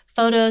love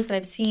photos that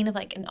I've seen of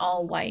like an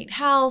all white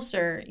house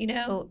or,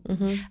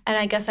 and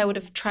I guess I would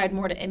have tried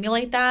more to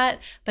emulate that.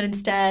 But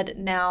instead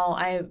now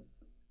I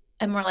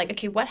am more like,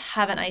 okay, what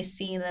haven't I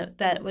seen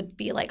that would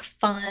be like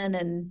fun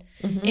and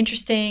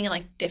interesting and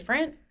like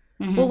different?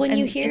 Well, when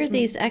you hear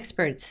these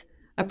experts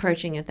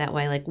approaching it that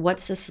way, like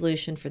what's the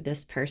solution for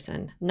this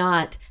person?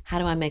 Not how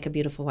do I make a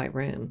beautiful white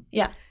room?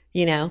 Yeah.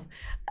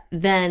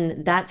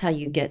 Then that's how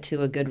you get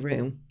to a good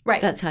room. Right.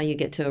 That's how you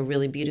get to a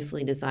really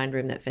beautifully designed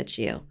room that fits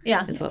you.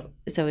 Yeah.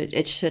 So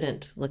it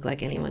shouldn't look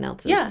like anyone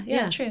else's.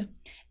 Yeah, true.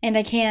 And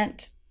I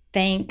can't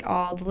thank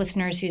all the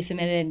listeners who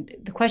submitted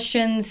the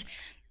questions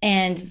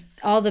and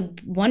all the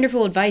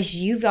wonderful advice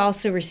you've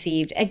also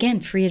received. Again,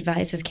 free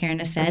advice, as Karen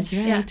has said. That's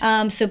right.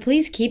 Yeah. So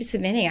please keep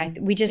submitting.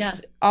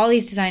 All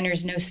these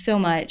designers know so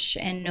much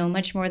and know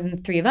much more than the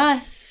three of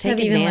us. Take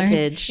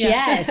advantage.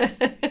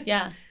 Yes.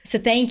 Yeah. So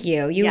thank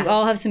you. You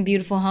all have some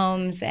beautiful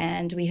homes,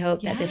 and we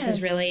hope that this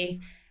has really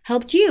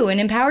helped you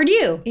and empowered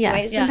you.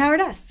 Yes. It's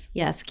empowered us.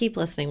 Yes. Keep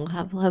listening. We'll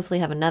hopefully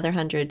have another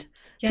 100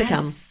 to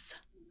come.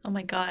 Oh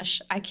my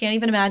gosh. I can't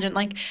even imagine.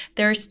 Like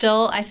I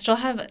still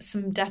have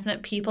some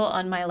definite people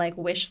on my like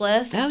wish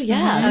list. Oh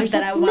yeah. There's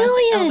that a I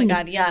million. Oh my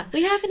God. Yeah.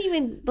 We haven't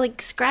even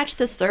like scratched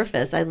the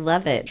surface. I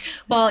love it.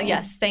 Well,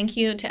 yes. Thank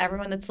you to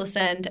everyone that's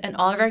listened and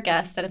all of our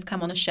guests that have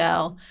come on the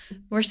show.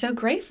 We're so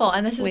grateful.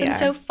 And this has been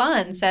so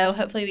fun. So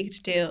hopefully we get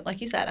to do,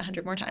 like you said,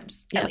 100 more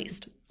times at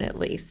least. At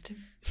least.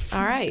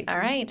 All right.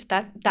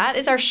 That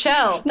is our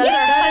show.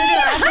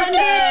 That's our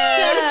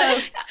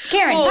 100th show.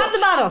 Karen, pop the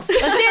bottles.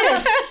 Let's do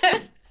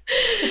this.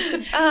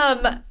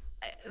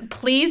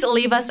 Please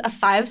leave us a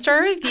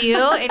 5-star review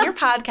in your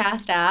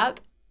podcast app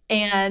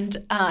and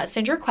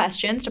send your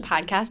questions to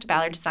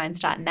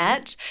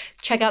podcast@ballarddesigns.net.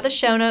 Check out the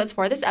show notes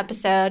for this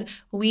episode.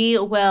 We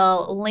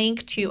will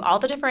link to all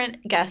the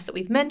different guests that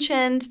we've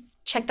mentioned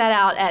check that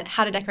out at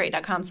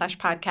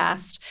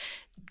howtodecorate.com/podcast.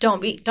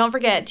 Don't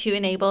forget to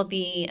enable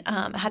the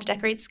How to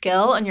Decorate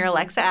skill on your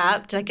Alexa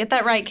app. Did I get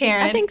that right,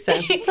 Karen? I think so.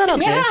 That'll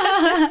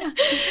do.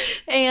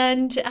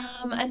 And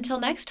until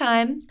next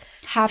time,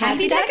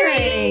 Happy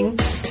decorating.